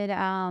started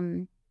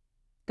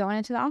going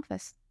into the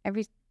office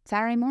every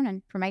Saturday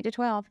morning from 8 to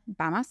 12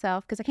 by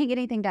myself because I can't get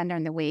anything done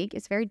during the week.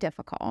 It's very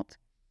difficult.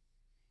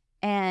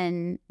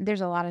 And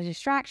there's a lot of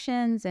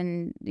distractions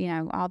and,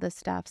 all this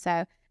stuff.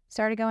 So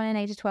started going in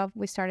 8 to 12.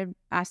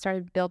 I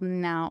started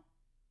building out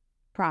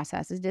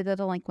processes, did the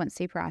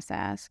delinquency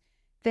process,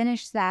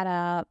 finished that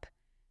up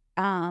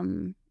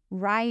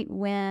right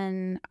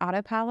when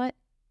Autopilot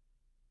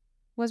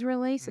was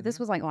released. So this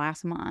was like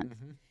last month.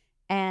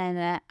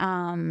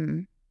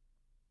 And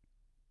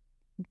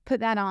put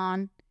that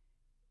on,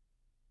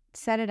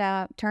 set it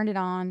up, turned it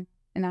on,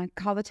 and I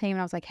called the team and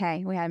I was like,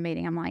 hey, we had a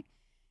meeting. I'm like,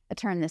 I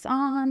turned this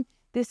on.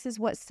 This is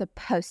what's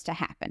supposed to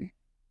happen.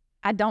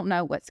 I don't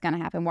know what's going to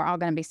happen. We're all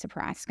going to be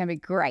surprised. It's going to be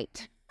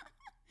great.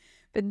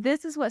 But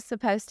this is what's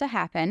supposed to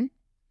happen.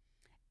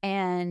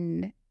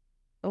 And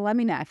let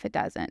me know if it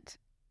doesn't.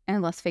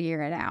 And let's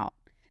figure it out.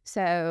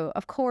 So,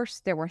 of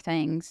course, there were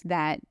things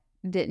that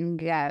didn't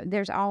go.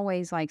 There's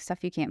always like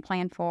stuff you can't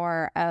plan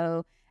for.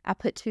 Oh, I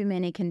put too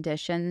many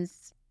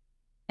conditions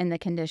in the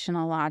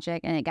conditional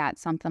logic and it got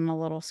something a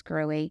little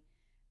screwy.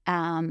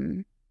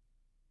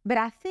 But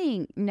I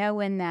think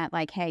knowing that,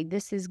 like, hey,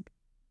 this is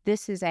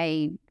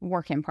a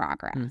work in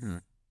progress,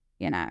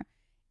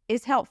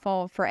 is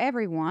helpful for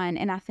everyone.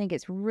 And I think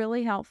it's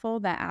really helpful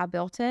that I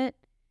built it.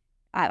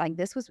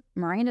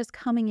 Miranda's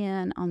coming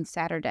in on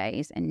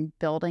Saturdays and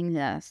building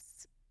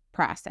this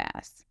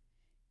process.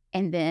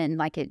 And then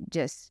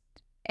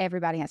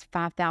everybody has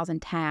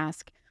 5,000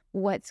 tasks.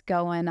 What's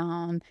going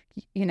on?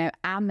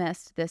 I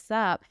messed this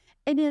up.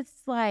 And it's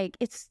like,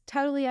 it's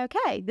totally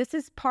okay. This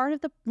is part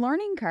of the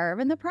learning curve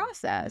in the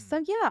process. So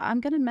yeah,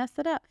 I'm going to mess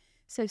it up.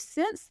 So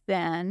since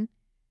then,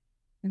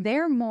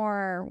 they're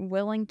more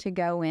willing to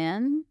go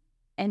in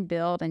and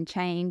build and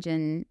change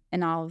and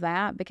all of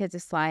that because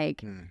it's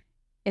like,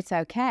 it's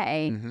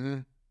okay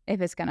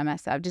if it's going to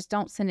mess up. Just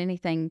don't send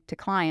anything to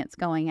clients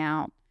going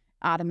out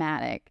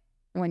automatic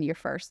when you're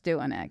first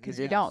doing it because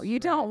you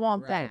don't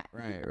want that.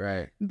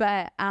 Right.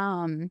 But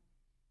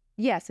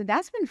yeah, so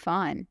that's been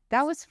fun.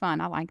 That was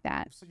fun. I like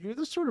that. So you're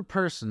the sort of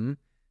person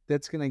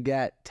that's going to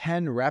get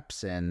 10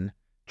 reps in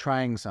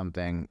trying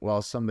something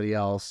while somebody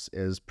else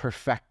is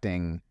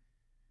perfecting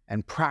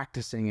and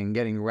practicing and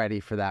getting ready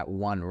for that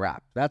one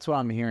rep. That's what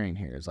I'm hearing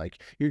here is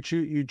like you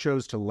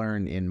chose to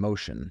learn in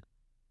motion.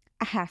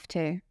 I have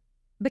to,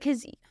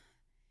 because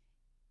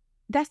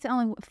that's the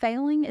only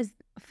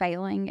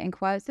failing in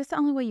quotes. That's the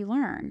only way you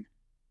learn.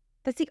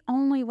 That's the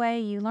only way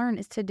you learn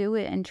is to do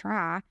it and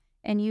try,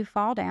 and you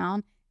fall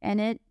down and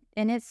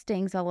it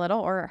stings a little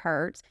or it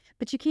hurts,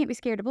 but you can't be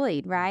scared to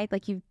bleed, right?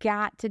 Like you've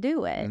got to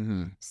do it.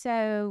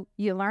 So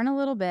you learn a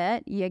little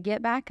bit, you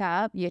get back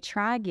up, you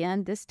try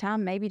again. This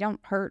time, maybe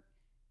don't hurt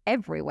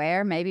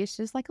everywhere. Maybe it's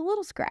just like a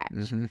little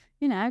scratch,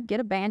 get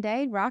a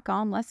Band-Aid, rock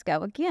on, let's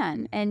go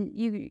again. And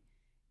you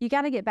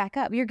got to get back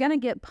up. You are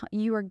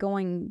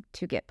going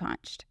to get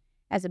punched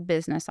as a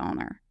business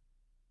owner.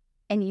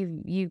 And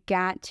you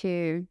got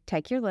to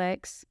take your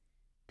licks,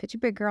 put your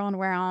big girl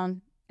underwear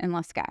on, and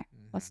let's go.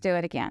 Let's do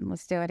it again.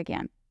 Let's do it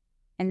again.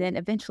 And then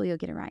eventually you'll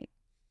get it right.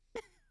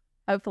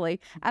 Hopefully.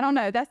 I don't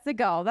know. That's the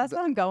goal. That's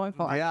what I'm going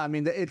for. Yeah, I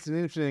mean, it's an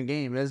interesting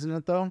game, isn't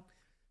it, though?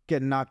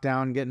 Getting knocked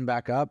down, getting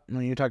back up. I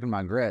mean, you're talking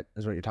about grit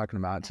is what you're talking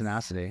about,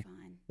 tenacity. So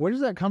fun. Where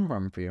does that come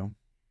from for you?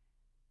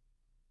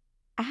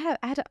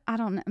 I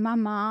don't know. My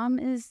mom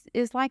is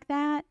like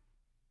that.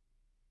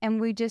 And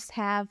we just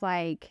have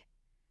like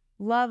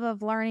love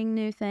of learning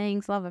new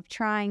things, love of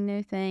trying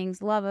new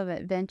things, love of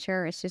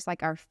adventure. It's just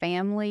like our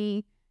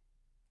family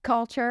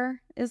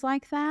culture is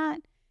like that.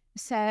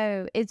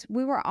 So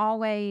we were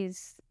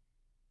always,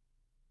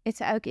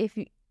 it's okay if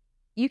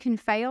you can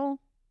fail,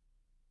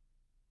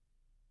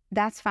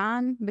 that's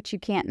fine, but you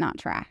can't not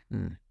try.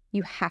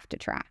 You have to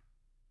try.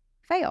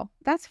 Fail,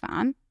 that's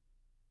fine.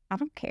 I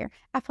don't care.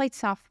 I played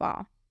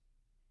softball.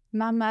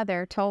 My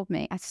mother told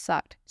me I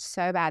sucked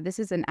so bad. This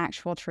is an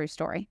actual true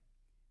story.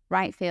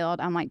 Right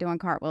field, I'm like doing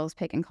cartwheels,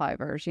 picking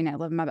clovers,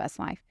 living my best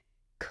life.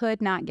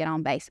 Could not get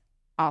on base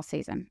all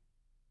season.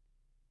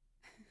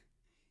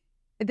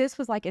 This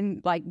was like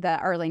in like the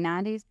early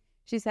 90s.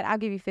 She said, I'll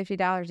give you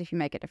 $50 if you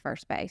make it to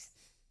first base.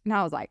 And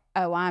I was like,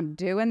 oh, I'm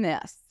doing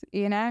this,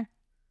 I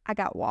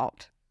got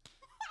walked.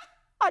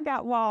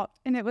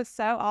 And it was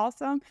so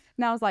awesome.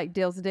 And I was like,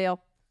 deal's a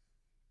deal.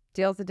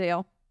 Deal's a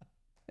deal.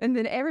 And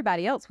then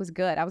everybody else was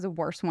good. I was the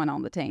worst one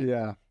on the team.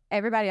 Yeah.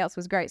 everybody else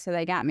was great. So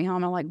they got me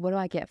home. I'm like, what do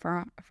I get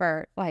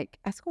for like,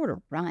 I scored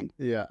a run.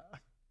 Yeah.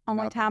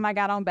 Only time I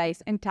got on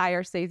base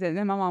entire season.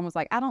 And my mom was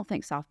like, I don't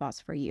think softball's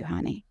for you,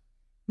 honey.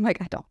 I'm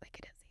like, I don't think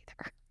it is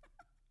either.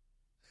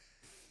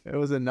 It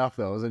was enough,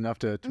 though. It was enough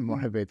to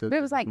motivate the But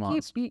it was like,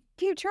 moms.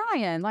 keep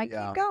trying. Like,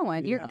 keep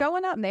going. You're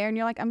going up there and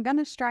you're like, I'm going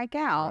to strike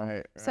out.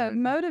 Right. So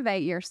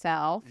motivate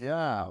yourself.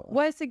 Yeah.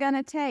 What's it going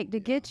to take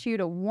to get you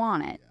to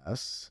want it?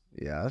 Yes.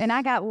 And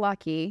I got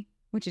lucky,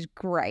 which is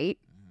great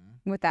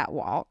with that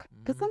walk.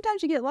 Because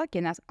sometimes you get lucky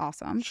and that's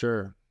awesome.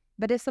 Sure.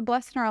 But it's a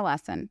blessing or a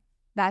lesson.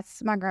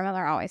 That's my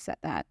grandmother always said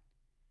that.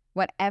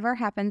 Whatever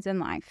happens in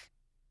life,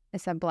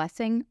 it's a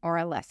blessing or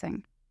a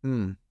lesson.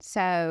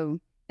 So,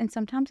 and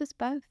sometimes it's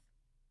both.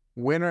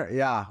 Win or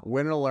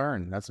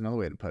learn. That's another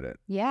way to put it.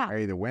 Yeah.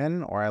 I either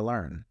win or I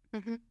learn.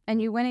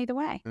 And you win either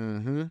way.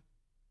 And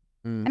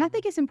I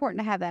think it's important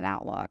to have that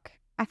outlook.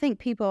 I think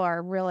people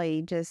are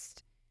really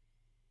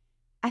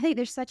I think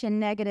there's such a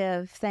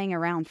negative thing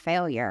around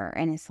failure.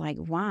 And it's like,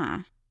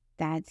 why?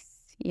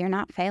 You're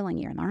not failing,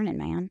 you're learning,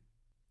 man.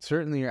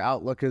 Certainly your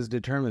outlook is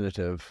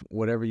determinative.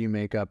 Whatever you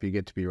make up, you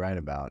get to be right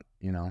about.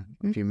 You know,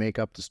 if you make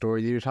up the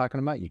story that you're talking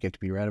about, you get to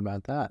be right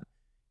about that.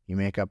 You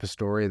make up a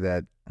story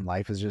that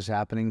life is just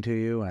happening to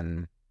you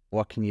and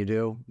what can you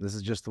do? This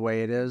is just the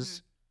way it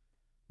is.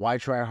 Why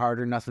try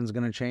harder? Nothing's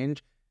going to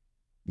change.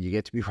 You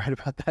get to be right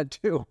about that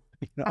too.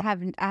 You know? I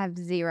have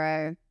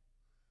zero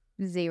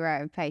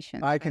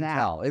patience. I can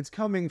tell. It's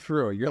coming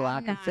through. You're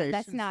lacking patience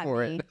that's not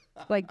for me. it.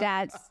 Like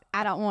I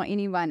don't want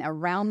anyone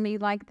around me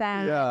like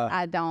that. Yeah.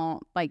 I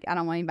don't want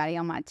anybody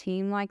on my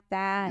team like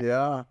that.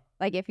 Yeah.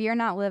 Like if you're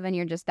not living,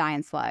 you're just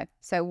dying slow.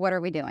 So what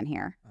are we doing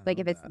here? Like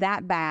if it's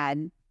that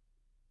bad,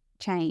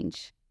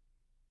 change.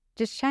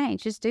 Just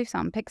change. Just do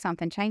something. Pick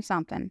something. Change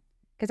something.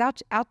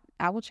 Because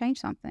I will change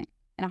something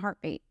in a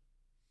heartbeat.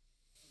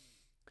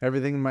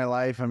 Everything in my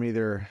life, I'm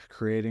either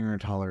creating or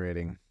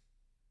tolerating.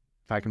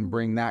 If I can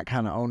bring that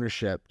kind of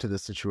ownership to the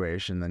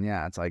situation, then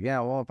yeah, it's like, yeah,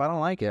 well, if I don't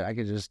like it,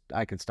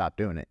 I could stop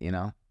doing it, you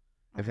know?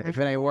 If it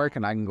ain't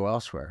working, I can go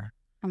elsewhere.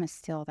 I'm going to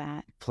steal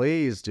that.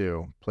 Please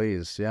do.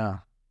 Please, yeah.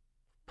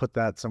 Put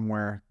that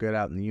somewhere good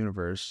out in the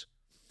universe.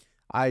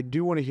 I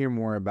do want to hear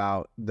more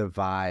about the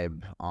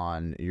vibe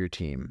on your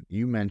team.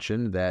 You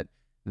mentioned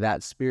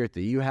that spirit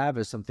that you have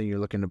is something you're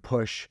looking to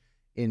push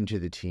into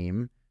the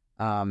team.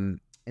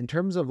 In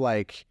terms of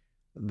like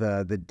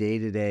the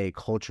day-to-day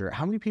culture,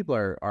 how many people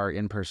are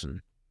in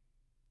person?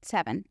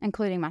 7,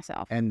 including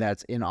myself. And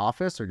that's in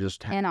office or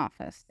just in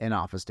office? In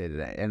office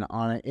day-to-day. And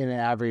in an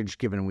average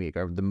given week,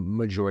 are the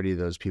majority of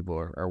those people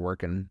are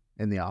working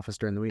in the office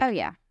during the week? Oh,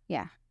 yeah.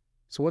 Yeah.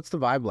 So what's the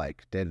vibe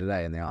like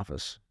day-to-day in the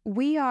office?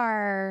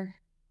 We're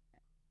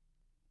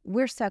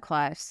so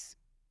close.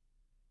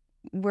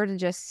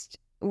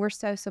 We're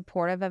so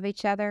supportive of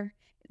each other.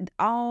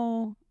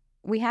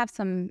 We have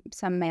some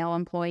male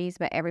employees,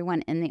 but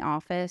everyone in the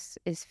office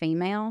is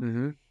female.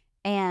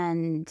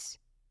 And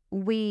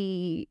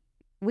we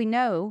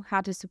know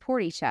how to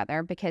support each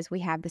other because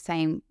we have the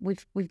same,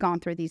 we've gone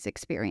through these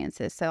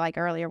experiences. So like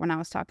earlier when I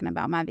was talking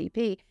about my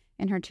VP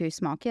and her 2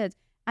 small kids,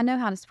 I know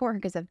how to support her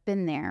because I've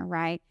been there,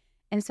 right?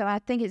 And so I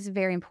think it's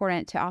very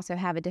important to also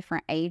have a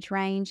different age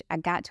range. I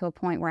got to a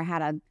point where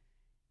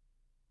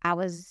I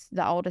was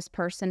the oldest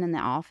person in the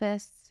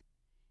office.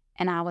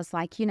 And I was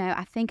like,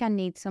 I think I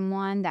need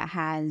someone that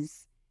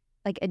has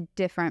like a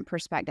different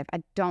perspective.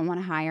 I don't want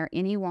to hire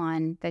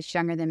anyone that's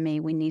younger than me.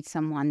 We need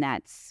someone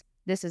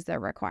this is their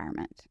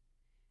requirement.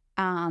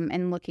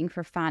 And looking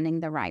for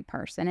finding the right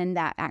person. And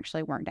that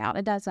actually worked out.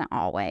 It doesn't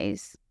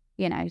always,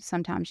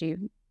 sometimes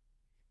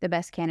the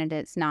best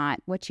candidate's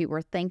not what you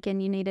were thinking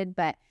you needed.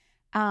 But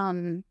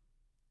the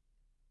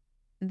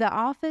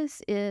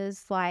office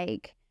is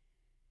like,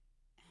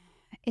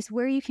 it's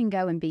where you can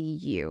go and be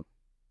you.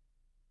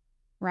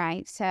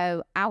 Right.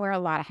 So I wear a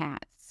lot of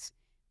hats,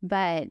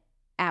 but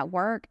at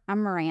work, I'm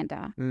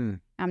Maranda.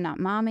 I'm not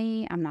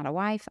mommy. I'm not a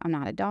wife. I'm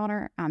not a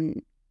daughter.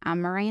 I'm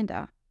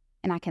Maranda,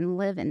 and I can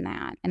live in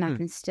that, and I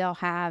can still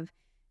have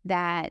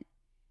that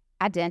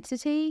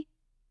identity,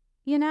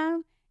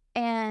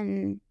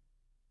 and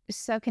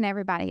so can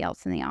everybody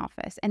else in the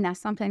office. And that's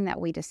something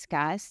that we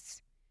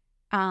discuss,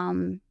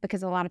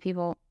 because a lot of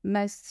people,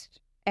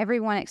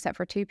 everyone except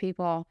for 2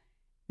 people,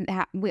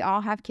 we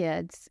all have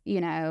kids,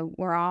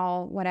 we're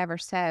all whatever.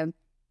 So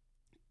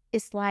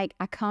it's like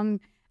I come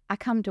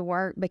to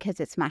work because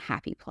it's my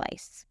happy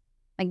place.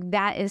 Like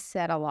that is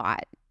said a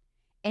lot.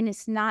 And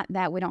it's not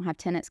that we don't have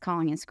tenants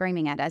calling and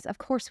screaming at us. Of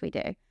course we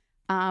do.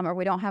 Or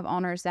we don't have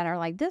owners that are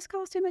like, this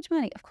costs too much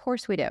money. Of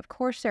course we do. Of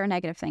course there are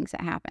negative things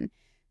that happen.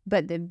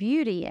 But the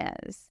beauty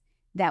is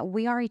that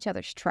we are each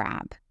other's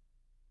tribe.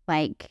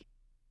 Like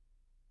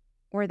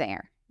we're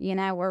there,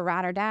 we're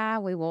ride or die.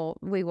 We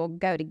will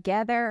go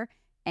together.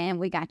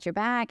 And we got your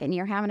back, and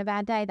you're having a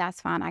bad day,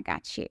 that's fine, I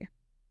got you.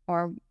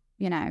 Or,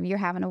 you're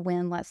having a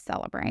win, let's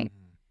celebrate.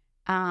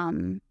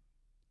 And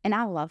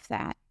I love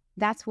that.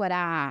 That's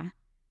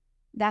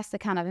the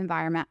kind of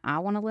environment I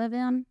want to live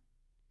in.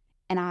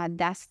 And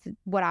that's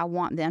what I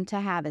want them to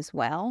have as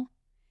well.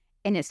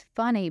 And it's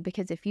funny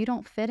because if you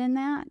don't fit in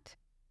that,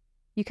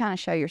 you kind of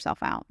show yourself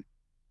out.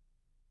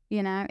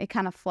 You know, it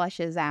kind of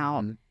flushes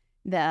out Mhm.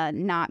 the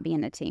not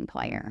being a team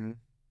player Mhm.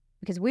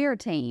 because we're a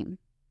team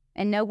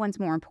and no one's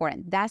more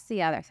important. That's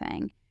the other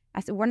thing.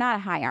 I said, we're not a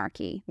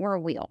hierarchy. We're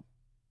a wheel,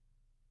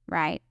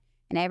 right?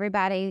 And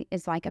everybody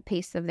is like a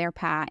piece of their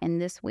pie in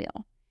this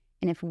wheel.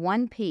 And if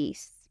one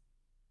piece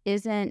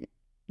isn't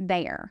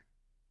there,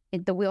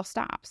 the wheel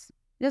stops.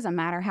 It doesn't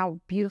matter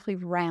how beautifully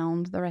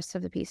round the rest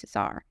of the pieces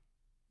are.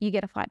 You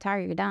get a flat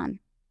tire, you're done.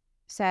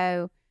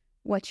 So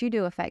what you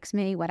do affects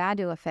me, what I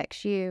do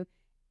affects you,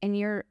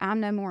 and I'm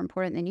no more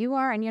important than you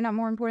are, and you're not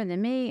more important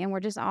than me, and we're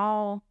just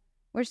all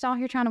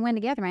here trying to win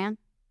together, man.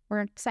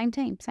 We're same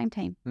team.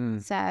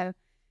 Mm. So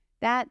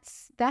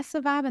that's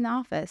the vibe in the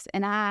office,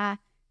 and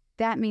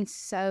that means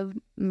so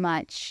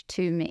much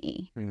to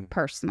me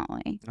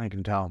personally. I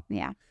can tell.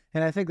 Yeah.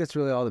 And I think that's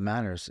really all that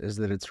matters, is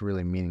that it's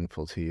really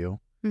meaningful to you.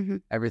 Mm-hmm.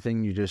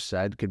 Everything you just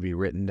said could be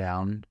written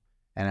down,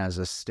 and as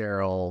a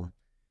sterile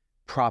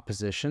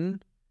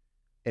proposition,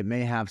 it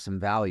may have some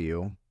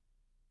value,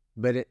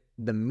 but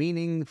the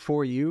meaning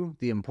for you,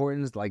 the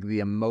importance, like the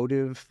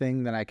emotive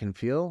thing that I can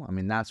feel, I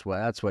mean, that's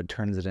what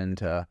turns it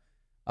into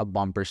a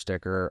bumper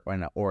sticker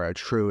or a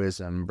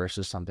truism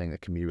versus something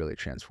that can be really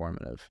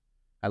transformative.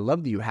 I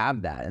love that you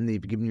have that, and that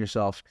you've given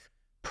yourself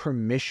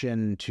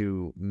permission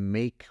to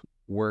make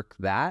work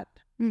that.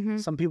 Mm-hmm.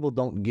 Some people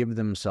don't give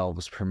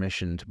themselves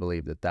permission to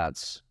believe that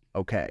that's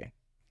okay.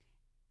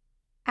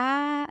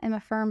 I am a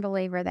firm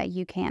believer that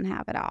you can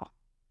have it all.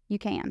 You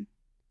can.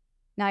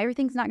 Now,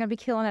 everything's not going to be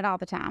killing it all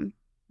the time,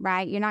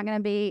 right? You're not going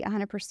to be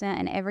 100%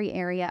 in every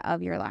area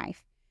of your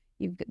life.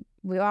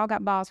 We all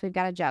got balls we've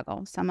got to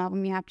juggle. Some of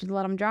them you have to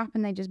let them drop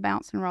and they just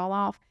bounce and roll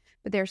off.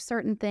 But there's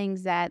certain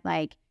things that,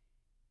 like,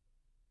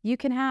 you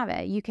can have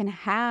it. You can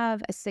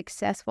have a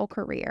successful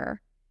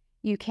career.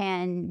 You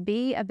can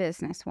be a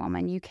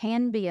businesswoman. You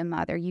can be a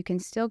mother. You can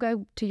still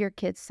go to your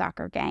kids'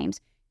 soccer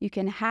games. You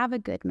can have a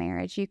good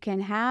marriage. You can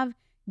have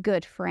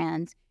good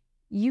friends.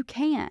 You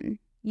can.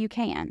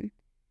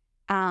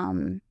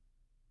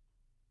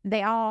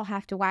 They all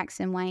have to wax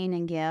and wane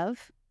and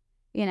give.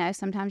 You know,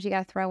 sometimes you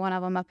got to throw one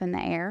of them up in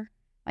the air.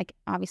 Like,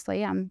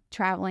 obviously, I'm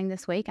traveling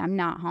this week. I'm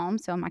not home.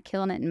 So am I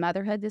killing it in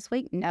motherhood this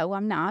week? No,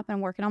 I'm not. But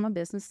I'm working on my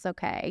business. It's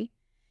okay.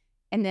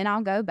 And then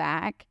I'll go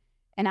back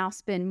and I'll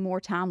spend more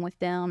time with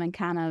them and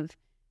kind of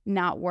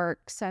not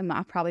work. So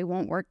I probably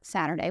won't work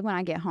Saturday when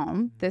I get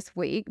home this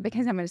week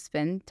because I'm going to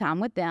spend time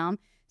with them.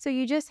 So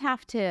you just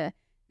have to,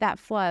 that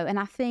flow. And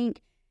I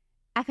think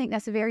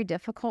that's very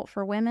difficult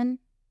for women.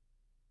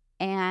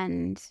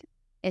 And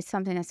it's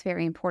something that's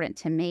very important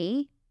to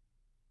me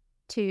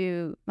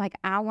to, like,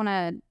 I want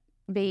to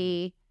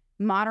be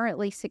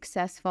moderately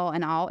successful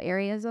in all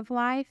areas of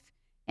life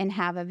and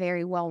have a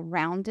very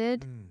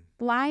well-rounded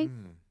life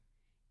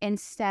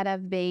instead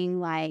of being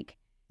like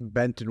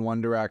bent in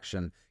one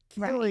direction,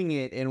 killing right.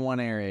 it in one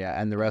area,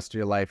 and the rest of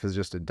your life is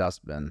just a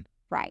dustbin.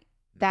 Right.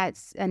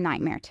 That's a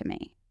nightmare to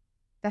me.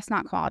 That's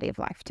not quality of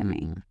life to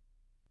me.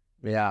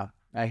 Yeah,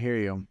 I hear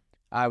you.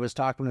 I was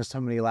talking to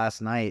somebody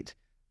last night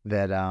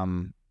that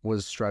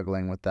was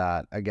struggling with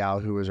that, a gal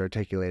who was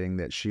articulating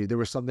that there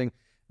was something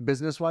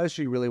business-wise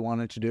she really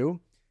wanted to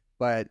do,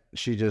 but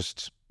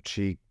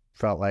she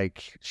felt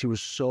like she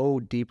was so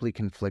deeply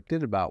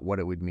conflicted about what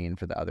it would mean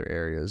for the other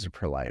areas of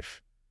her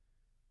life.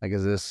 Like,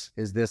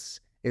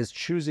 is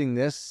choosing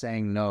this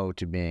saying no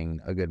to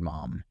being a good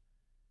mom?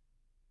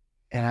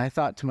 And I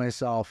thought to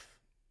myself,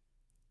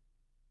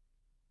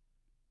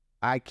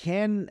 I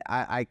can,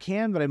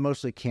 but I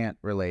mostly can't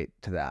relate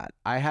to that.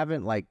 I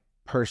haven't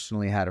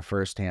personally had a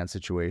firsthand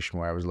situation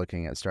where I was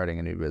looking at starting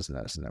a new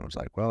business and I was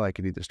like, well, I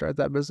could either start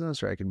that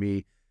business or I could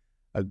be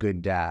a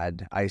good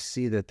dad. I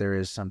see that there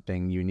is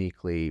something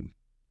uniquely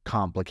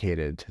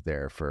complicated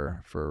there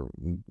for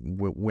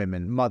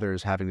women,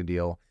 mothers having to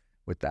deal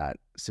with that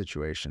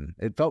situation.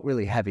 It felt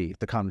really heavy,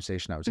 the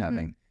conversation I was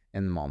having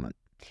in the moment.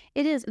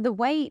 It is. The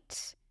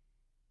weight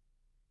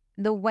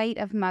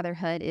of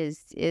motherhood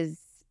is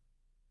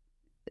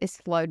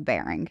load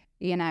bearing,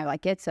 you know,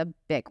 like it's a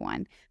big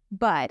one.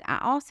 But I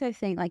also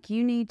think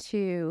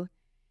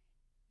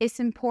it's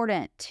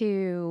important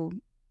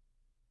to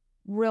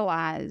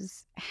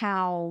realize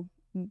how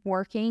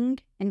working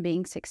and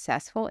being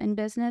successful in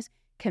business,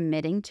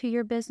 committing to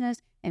your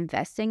business,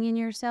 investing in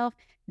yourself,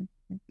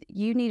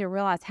 you need to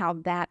realize how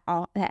that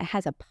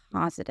has a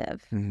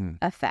positive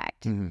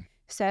effect.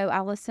 So I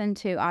listen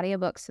to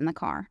audiobooks in the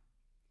car.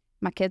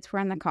 My kids were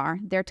in the car.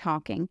 They're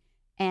talking.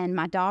 And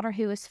my daughter,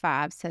 who is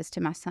 5, says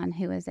to my son,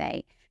 who is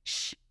 8,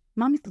 shh,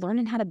 Mommy's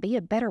learning how to be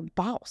a better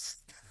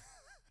boss.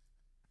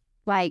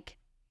 Like,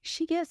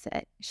 she gets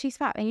it. She's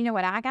 5. And you know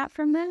what I got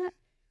from that?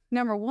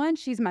 Number 1,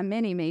 she's my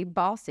mini-me,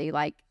 bossy,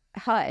 like,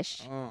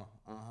 hush.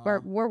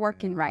 We're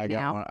working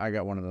now. I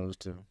got one of those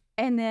too.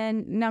 And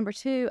then number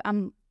 2,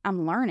 I'm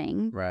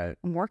learning. Right.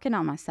 I'm working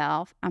on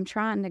myself. I'm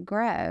trying to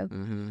grow.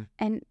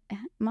 And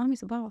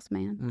Mommy's a boss,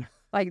 man.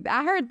 Like,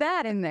 I heard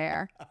that in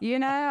there. You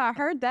know, I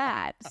heard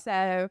that.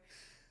 So,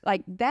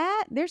 like,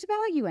 that, there's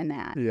value in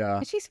that. Yeah.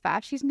 And she's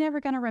 5. She's never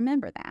going to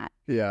remember that.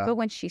 Yeah. But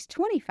when she's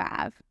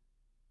 25,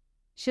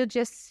 she'll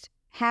just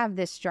have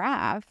this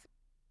drive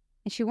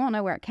and she won't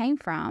know where it came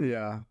from.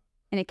 Yeah.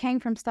 And it came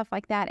from stuff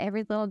like that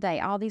every little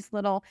day, all these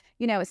little,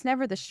 it's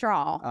never the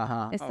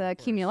straw. It's the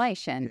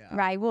accumulation,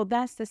 right? Well,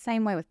 that's the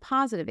same way with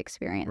positive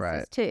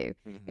experiences too.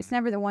 It's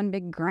never the one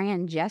big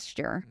grand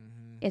gesture.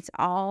 It's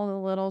all the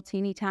little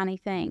teeny tiny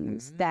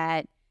things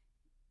that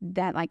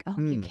like, oh,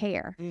 you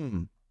care.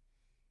 I'm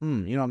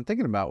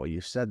thinking about what you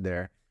said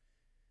there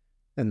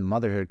in the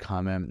motherhood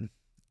comment.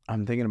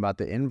 I'm thinking about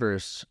the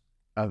inverse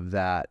of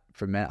that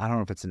for men. I don't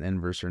know if it's an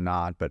inverse or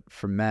not, but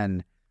for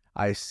men,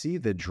 I see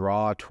the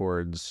draw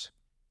towards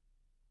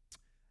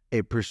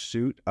a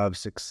pursuit of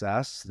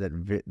success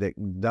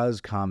that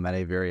does come at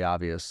a very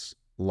obvious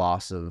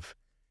loss of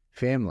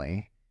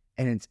family.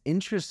 And it's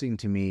interesting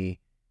to me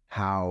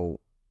how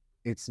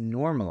it's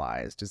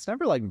normalized. It's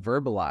never like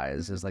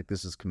verbalized as like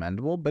this is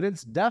commendable, but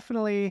it's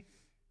definitely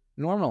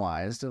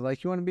normalized.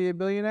 Like, you want to be a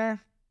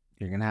billionaire?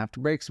 You're going to have to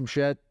break some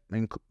shit,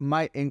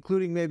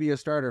 including maybe a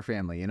starter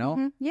family,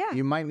 Yeah.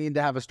 You might need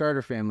to have a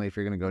starter family if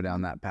you're going to go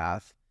down that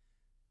path.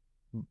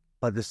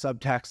 But the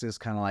subtext is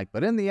kind of like,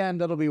 but in the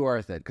end, it'll be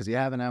worth it because you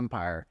have an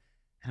empire.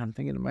 And I'm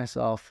thinking to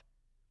myself,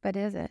 but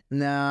is it?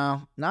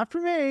 No, not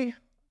for me.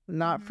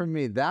 Not for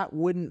me. That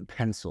wouldn't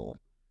pencil.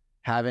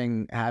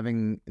 Knowing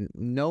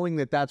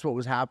that that's what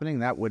was happening,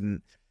 that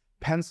wouldn't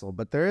pencil.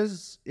 But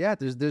there's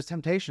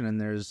temptation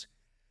and there's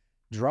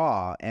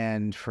draw.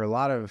 And for a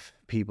lot of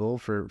people,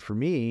 for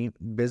me,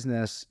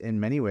 business in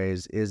many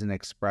ways is an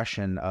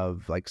expression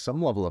of like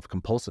some level of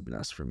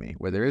compulsiveness for me,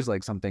 where there is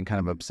like something kind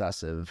of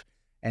obsessive.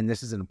 And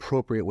this is an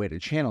appropriate way to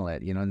channel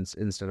it,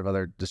 instead of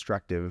other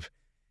destructive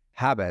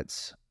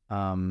habits.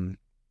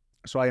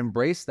 So I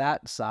embrace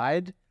that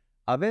side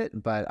of it,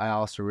 but I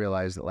also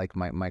realize that like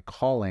my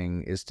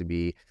calling is to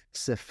be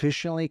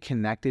sufficiently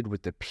connected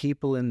with the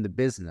people in the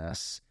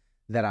business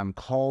that I'm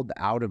called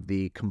out of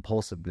the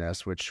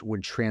compulsiveness, which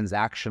would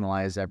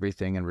transactionalize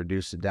everything and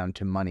reduce it down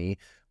to money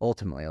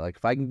ultimately. Like,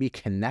 if I can be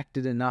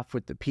connected enough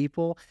with the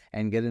people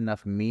and get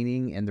enough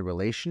meaning in the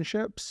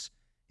relationships,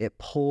 it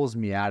pulls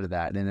me out of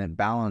that and it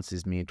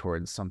balances me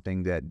towards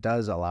something that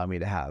does allow me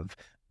to have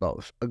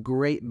both a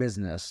great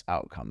business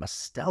outcome, a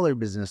stellar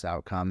business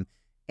outcome,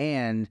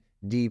 and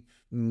deep,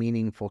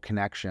 meaningful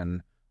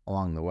connection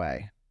along the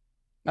way.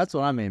 That's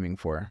what I'm aiming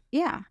for.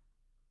 Yeah.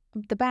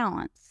 The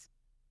balance.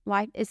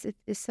 Life is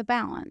a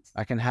balance.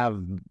 I can have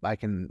You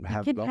can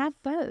both. have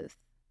both.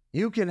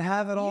 You can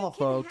have it all,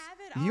 folks.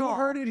 You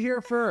heard it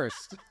here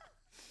first.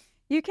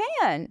 You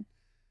can.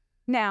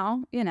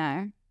 Now,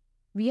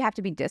 you have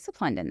to be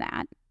disciplined in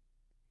that.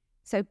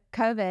 So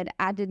COVID,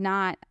 I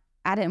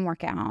didn't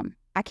work at home.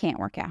 I can't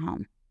work at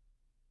home.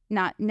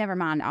 Never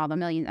mind all the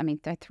millions. I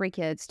mean, 3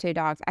 kids, 2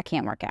 dogs. I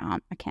can't work at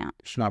home. I can't.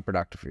 It's not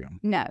productive for you.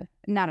 No,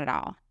 not at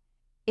all.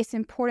 It's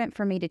important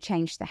for me to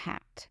change the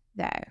hat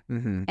though.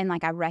 And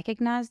like, I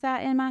recognize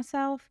that in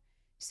myself.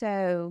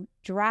 So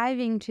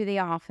driving to the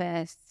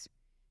office,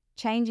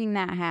 changing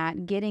that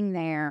hat, getting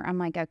there, I'm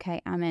like,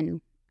 okay, I'm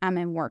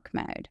in work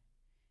mode.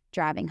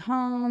 Driving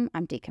home,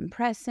 I'm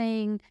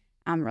decompressing,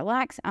 I'm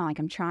relaxed.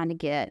 I'm trying to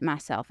get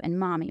myself in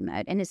mommy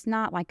mode. And it's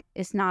not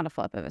a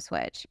flip of a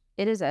switch.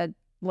 It is a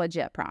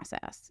legit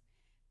process.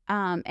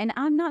 And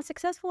I'm not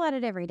successful at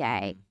it every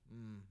day.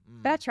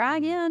 But I try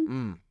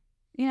again.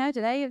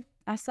 Today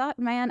I sucked,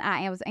 man.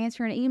 I was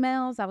answering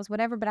emails, I was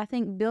whatever, but I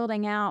think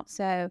building out.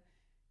 So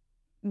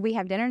we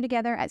have dinner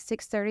together at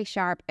 6:30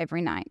 sharp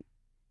every night.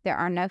 There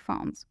are no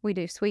phones. We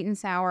do sweet and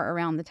sour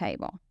around the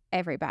table.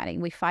 Everybody.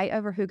 We fight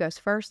over who goes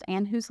first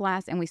and who's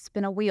last, and we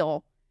spin a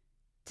wheel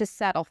to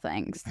settle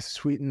things.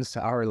 Sweet and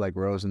sour, like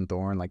rose and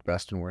thorn, like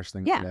best and worst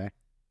thing today.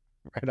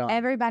 Right on.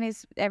 Everybody.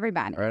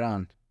 Right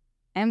on.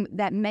 And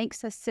that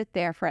makes us sit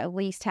there for at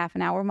least half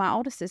an hour. My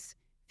oldest is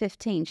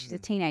 15. She's a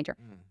teenager.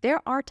 There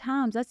are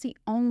times, that's the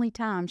only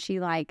time she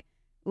like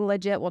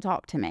legit will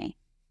talk to me.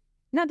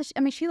 Not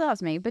that she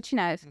loves me, but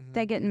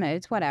they get in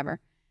moods, whatever.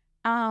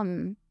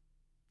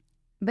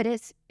 But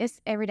it's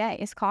every day.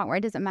 It's clockwork.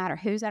 It doesn't matter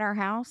who's at our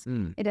house.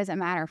 It doesn't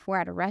matter if we're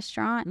at a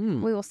restaurant.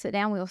 We will sit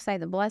down. We will say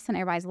the blessing.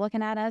 Everybody's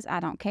looking at us. I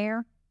don't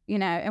care.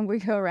 And we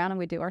go around and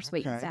we do our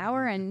sweet and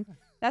sour. And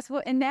that's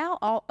what. And now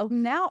all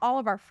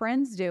of our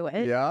friends do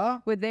it. Yeah.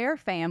 With their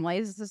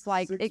families. It's just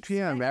like 6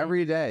 p.m.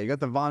 every day. You got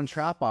the Von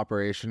Trapp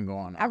operation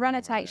going on. I run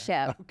a tight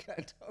ship.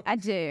 Okay. I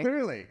do.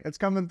 Clearly, it's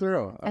coming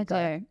through.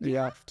 Okay. I do. You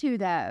have to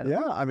though.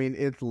 Yeah. I mean,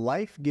 it's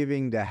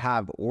life-giving to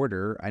have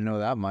order. I know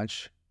that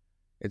much.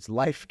 It's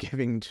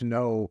life-giving to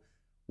know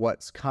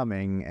what's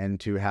coming and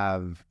to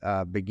have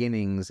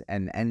beginnings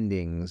and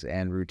endings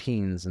and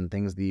routines and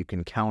things that you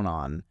can count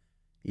on.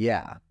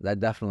 Yeah, that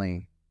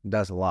definitely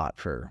does a lot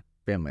for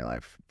family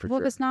life, for sure.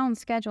 Well, if it's not on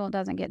schedule, it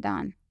doesn't get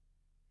done.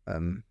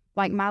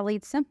 Like my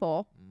Lead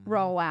Simple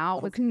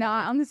rollout was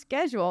not on the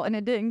schedule and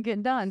it didn't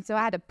get done. So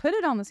I had to put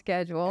it on the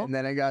schedule. And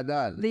then it got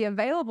done. The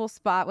available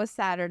spot was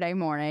Saturday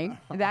morning.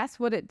 That's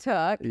what it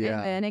took. Yeah.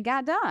 And then it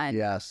got done.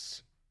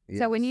 Yes.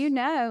 So when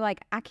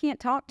like, I can't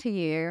talk to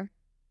you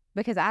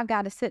because I've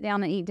got to sit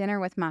down and eat dinner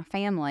with my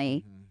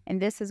family,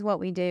 and this is what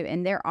we do,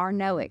 and there are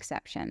no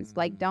exceptions.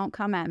 Like, don't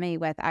come at me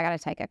with, I got to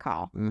take a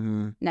call.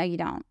 No, you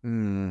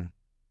don't.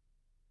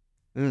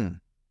 Mm.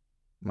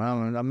 Well,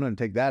 I'm going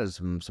to take that as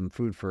some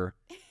food for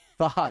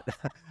thought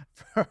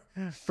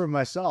for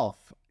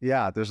myself.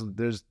 Yeah,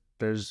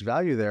 there's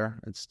value there.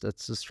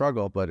 It's a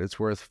struggle, but it's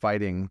worth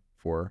fighting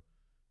for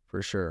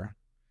sure.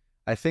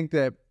 I think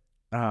that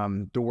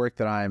the work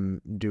that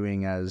I'm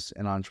doing as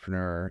an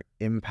entrepreneur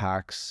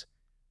impacts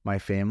my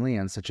family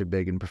in such a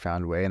big and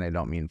profound way, and I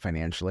don't mean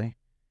financially.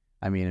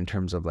 I mean in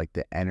terms of like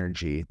the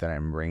energy that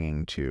I'm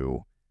bringing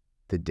to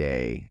the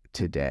day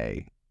to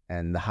day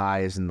and the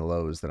highs and the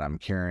lows that I'm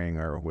carrying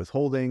or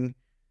withholding.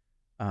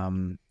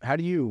 How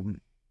do you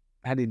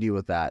deal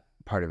with that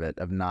part of it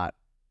of not,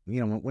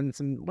 when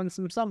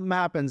something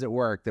happens at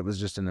work that was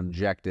just an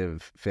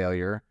objective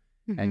failure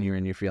and you're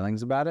in your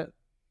feelings about it?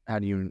 How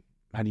do you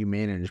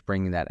manage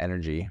bringing that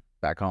energy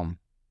back home?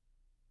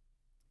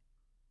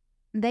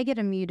 They get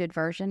a muted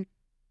version.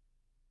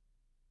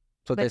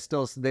 So they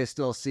still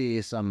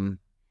see some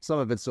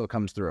of it still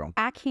comes through.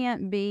 I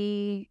can't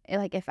be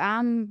like,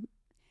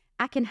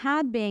 I can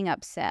hide being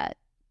upset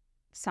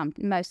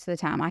most of the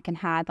time. I can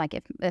hide like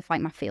if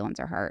like my feelings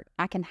are hurt.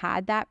 I can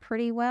hide that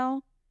pretty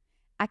well.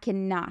 I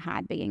cannot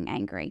hide being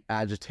angry.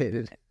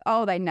 Agitated.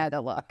 Oh, they know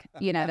the look.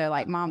 They're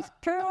like, Mom's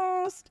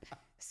pissed.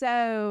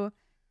 So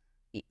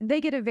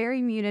they get a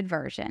very muted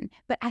version.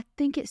 But I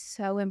think it's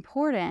so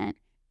important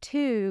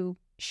to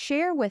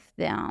share with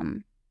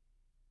them,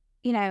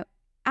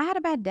 I had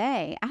a bad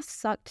day. I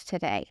sucked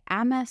today.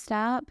 I messed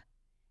up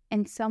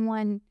and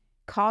someone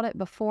caught it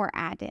before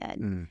I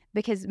did.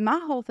 Because my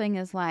whole thing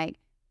is like,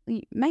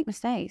 you make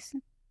mistakes.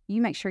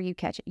 You make sure you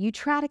catch it. You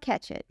try to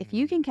catch it. If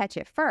you can catch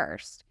it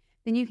first,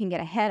 then you can get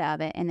ahead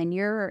of it and then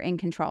you're in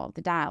control of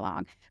the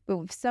dialogue. But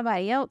with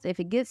somebody else, if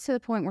it gets to the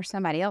point where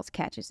somebody else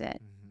catches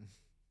it,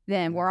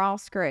 then we're all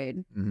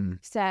screwed.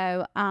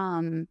 So,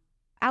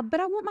 but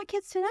I want my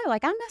kids to know,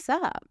 like, I mess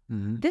up.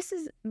 This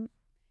is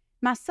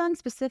my son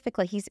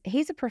specifically.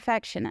 He's a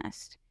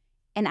perfectionist,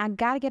 and I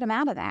got to get him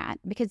out of that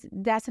because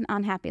that's an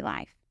unhappy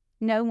life.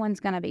 No one's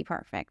going to be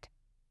perfect.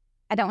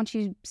 I don't want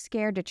you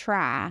scared to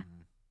try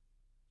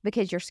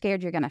because you're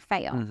scared you're going to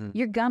fail.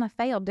 You're going to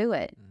fail, do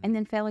it, and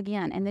then fail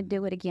again, and then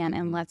do it again,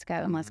 and let's go,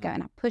 and let's go.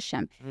 And I push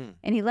him,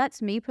 and he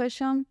lets me push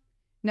him.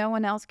 No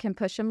one else can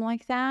push him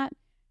like that.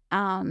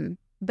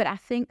 But I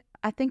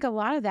think a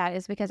lot of that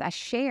is because I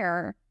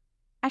share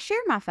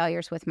my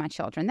failures with my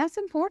children. That's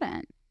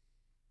important.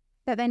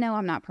 That they know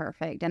I'm not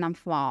perfect and I'm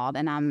flawed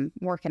and I'm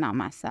working on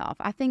myself.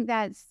 I think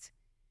that's...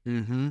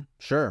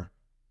 Sure.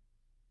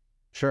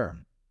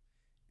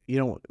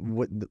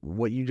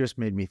 What you just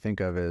made me think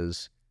of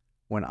is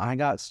when I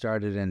got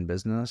started in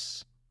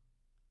business,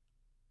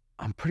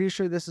 I'm pretty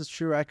sure this is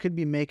true. I could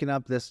be making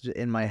up this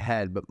in my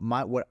head, but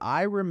what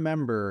I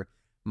remember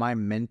my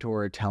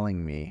mentor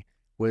telling me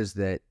was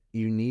that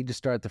you need to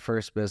start the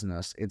first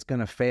business. It's going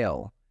to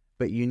fail,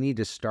 but you need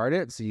to start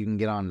it so you can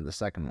get on to the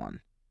second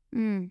one.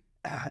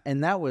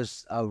 And that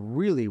was a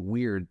really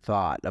weird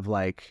thought of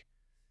like,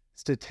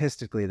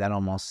 statistically, that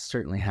almost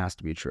certainly has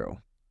to be true.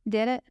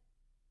 Did it?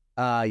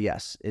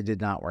 Yes, it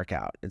did not work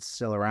out. It's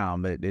still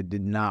around, but it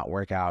did not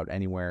work out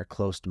anywhere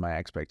close to my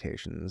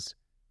expectations.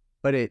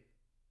 But it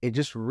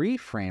just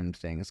reframed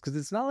things because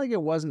it's not like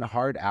it wasn't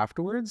hard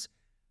afterwards,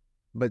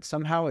 but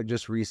somehow it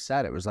just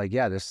reset. It was like,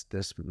 yeah, this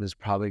is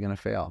probably going to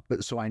fail,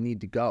 but so I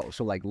need to go.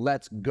 So like,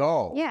 let's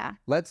go. Yeah.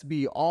 Let's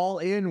be all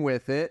in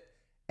with it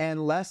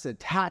and less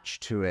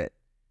attached to it,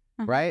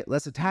 right?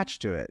 Less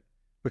attached to it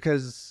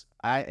because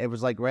it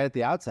was like right at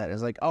the outset.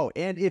 It's like, oh,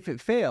 and if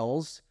it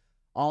fails,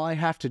 all I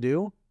have to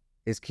do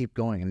is keep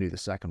going and do the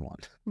second one.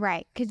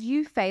 Right. Because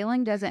you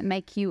failing doesn't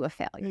make you a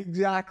failure.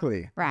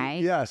 Exactly.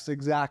 Right. Yes,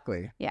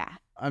 exactly. Yeah.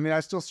 I mean,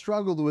 I still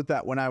struggled with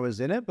that when I was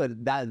in it, but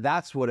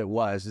that's what it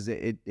was, is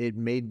it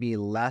made me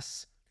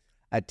less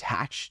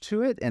attached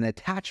to it. And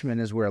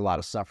attachment is where a lot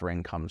of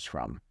suffering comes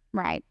from.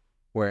 Right.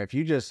 Where if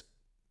you just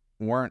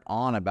weren't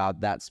on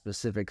about that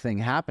specific thing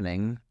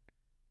happening,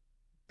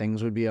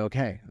 things would be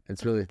okay.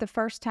 It's really... The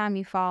first time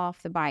you fall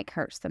off the bike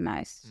hurts the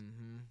most.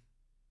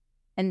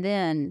 And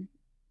then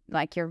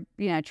like you're,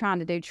 trying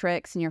to do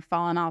tricks and you're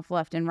falling off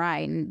left and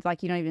right and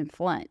like you don't even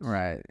flinch.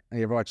 Right.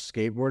 You ever watch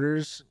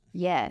skateboarders?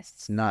 Yes.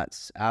 It's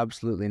nuts.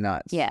 Absolutely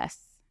nuts. Yes.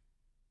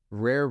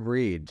 Rare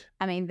breed.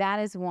 I mean, that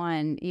is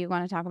one you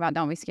want to talk about.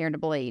 Don't be scared to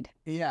bleed.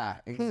 Yeah,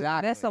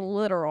 exactly. That's a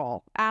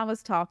literal. I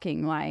was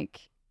talking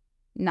like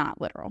not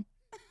literal.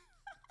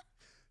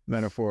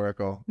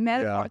 Metaphorical.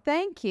 Metaphor. Yeah.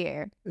 Thank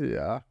you.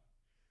 Yeah.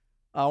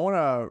 I want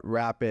to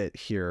wrap it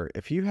here.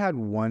 If you had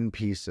one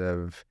piece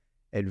of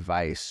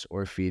advice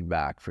or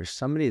feedback for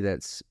somebody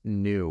that's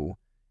new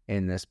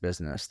in this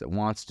business that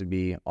wants to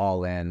be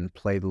all in,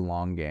 play the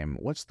long game,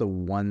 what's the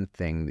one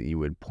thing that you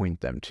would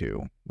point them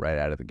to right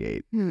out of the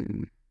gate?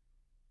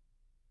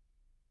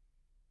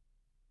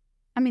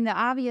 I mean, the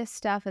obvious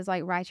stuff is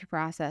like write your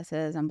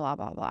processes and blah,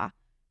 blah, blah.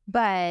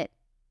 But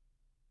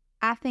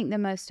I think the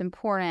most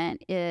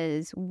important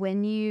is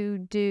when you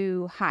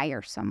do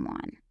hire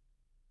someone,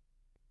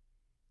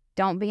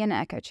 don't be an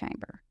echo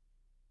chamber.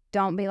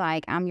 Don't be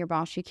like, I'm your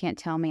boss. You can't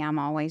tell me I'm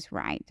always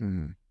right.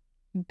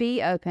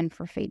 Be open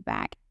for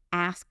feedback.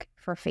 Ask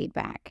for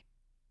feedback.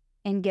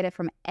 and get it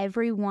from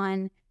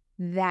everyone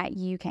that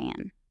you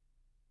can,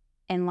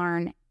 and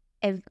learn,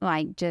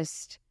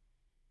 just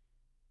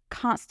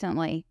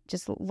constantly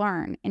just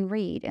learn and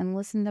read and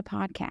listen to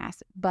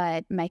podcasts,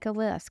 but make a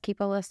list, keep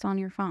a list on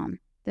your phone.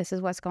 This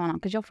is what's going on,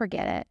 because you'll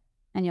forget it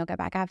and you'll go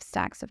back. I have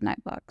stacks of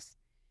notebooks.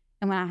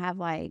 And when I have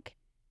like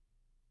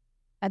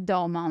a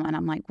dull moment,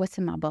 I'm like, what's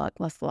in my book?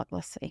 Let's look,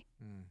 let's see,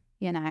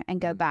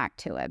 and go back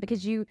to it,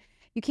 because you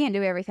can't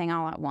do everything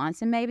all at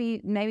once. And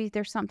maybe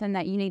there's something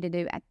that you need to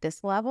do at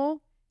this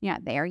level. You're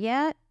not there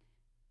yet.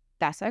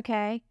 That's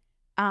okay.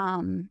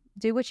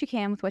 Do what you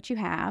can with what you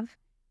have,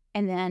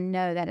 and then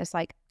know that it's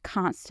like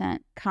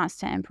constant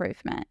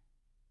improvement,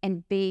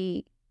 and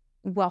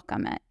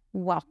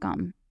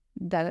welcome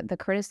the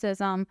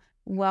criticism,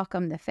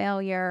 welcome the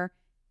failure,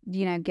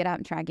 get up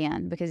and try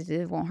again, because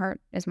it won't hurt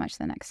as much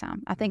the next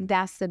time. I think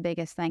that's the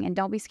biggest thing. And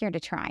don't be scared to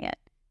try it.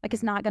 Like,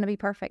 it's not going to be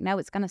perfect. No,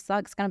 it's going to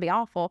suck. It's going to be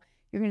awful.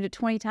 You're going to do it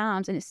 20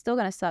 times and it's still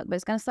going to suck, but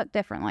it's going to suck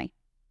differently.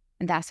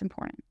 And that's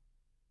important.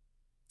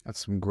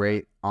 That's some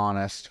great,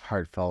 honest,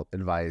 heartfelt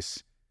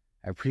advice.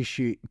 I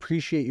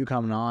appreciate you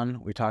coming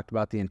on. We talked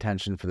about the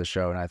intention for the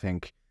show, and I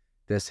think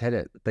this hit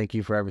it. Thank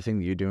you for everything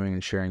that you're doing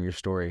and sharing your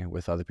story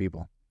with other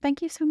people.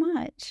 Thank you so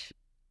much.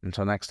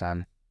 Until next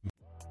time.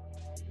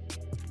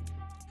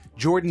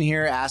 Jordan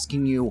here,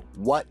 asking you,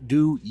 what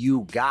do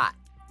you got?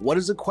 What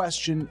is a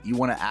question you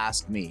want to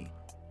ask me?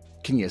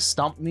 Can you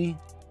stump me?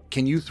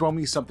 Can you throw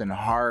me something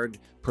hard,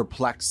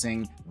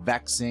 perplexing,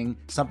 vexing,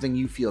 something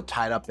you feel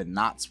tied up in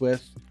knots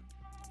with?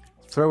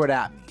 Throw it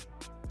at me.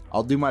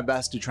 I'll do my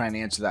best to try and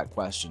answer that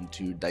question,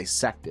 to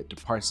dissect it, to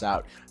parse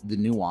out the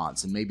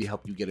nuance, and maybe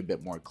help you get a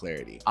bit more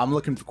clarity. I'm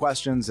looking for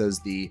questions as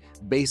the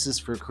basis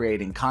for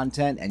creating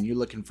content, and you're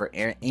looking for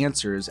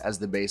answers as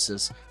the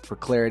basis for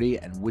clarity.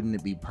 And wouldn't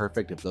it be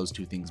perfect if those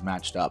two things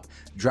matched up?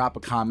 Drop a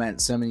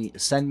comment, send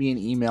me an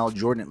email,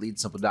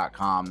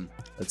 jordan@leadsimple.com.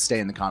 Let's stay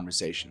in the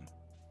conversation.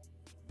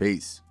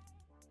 Peace.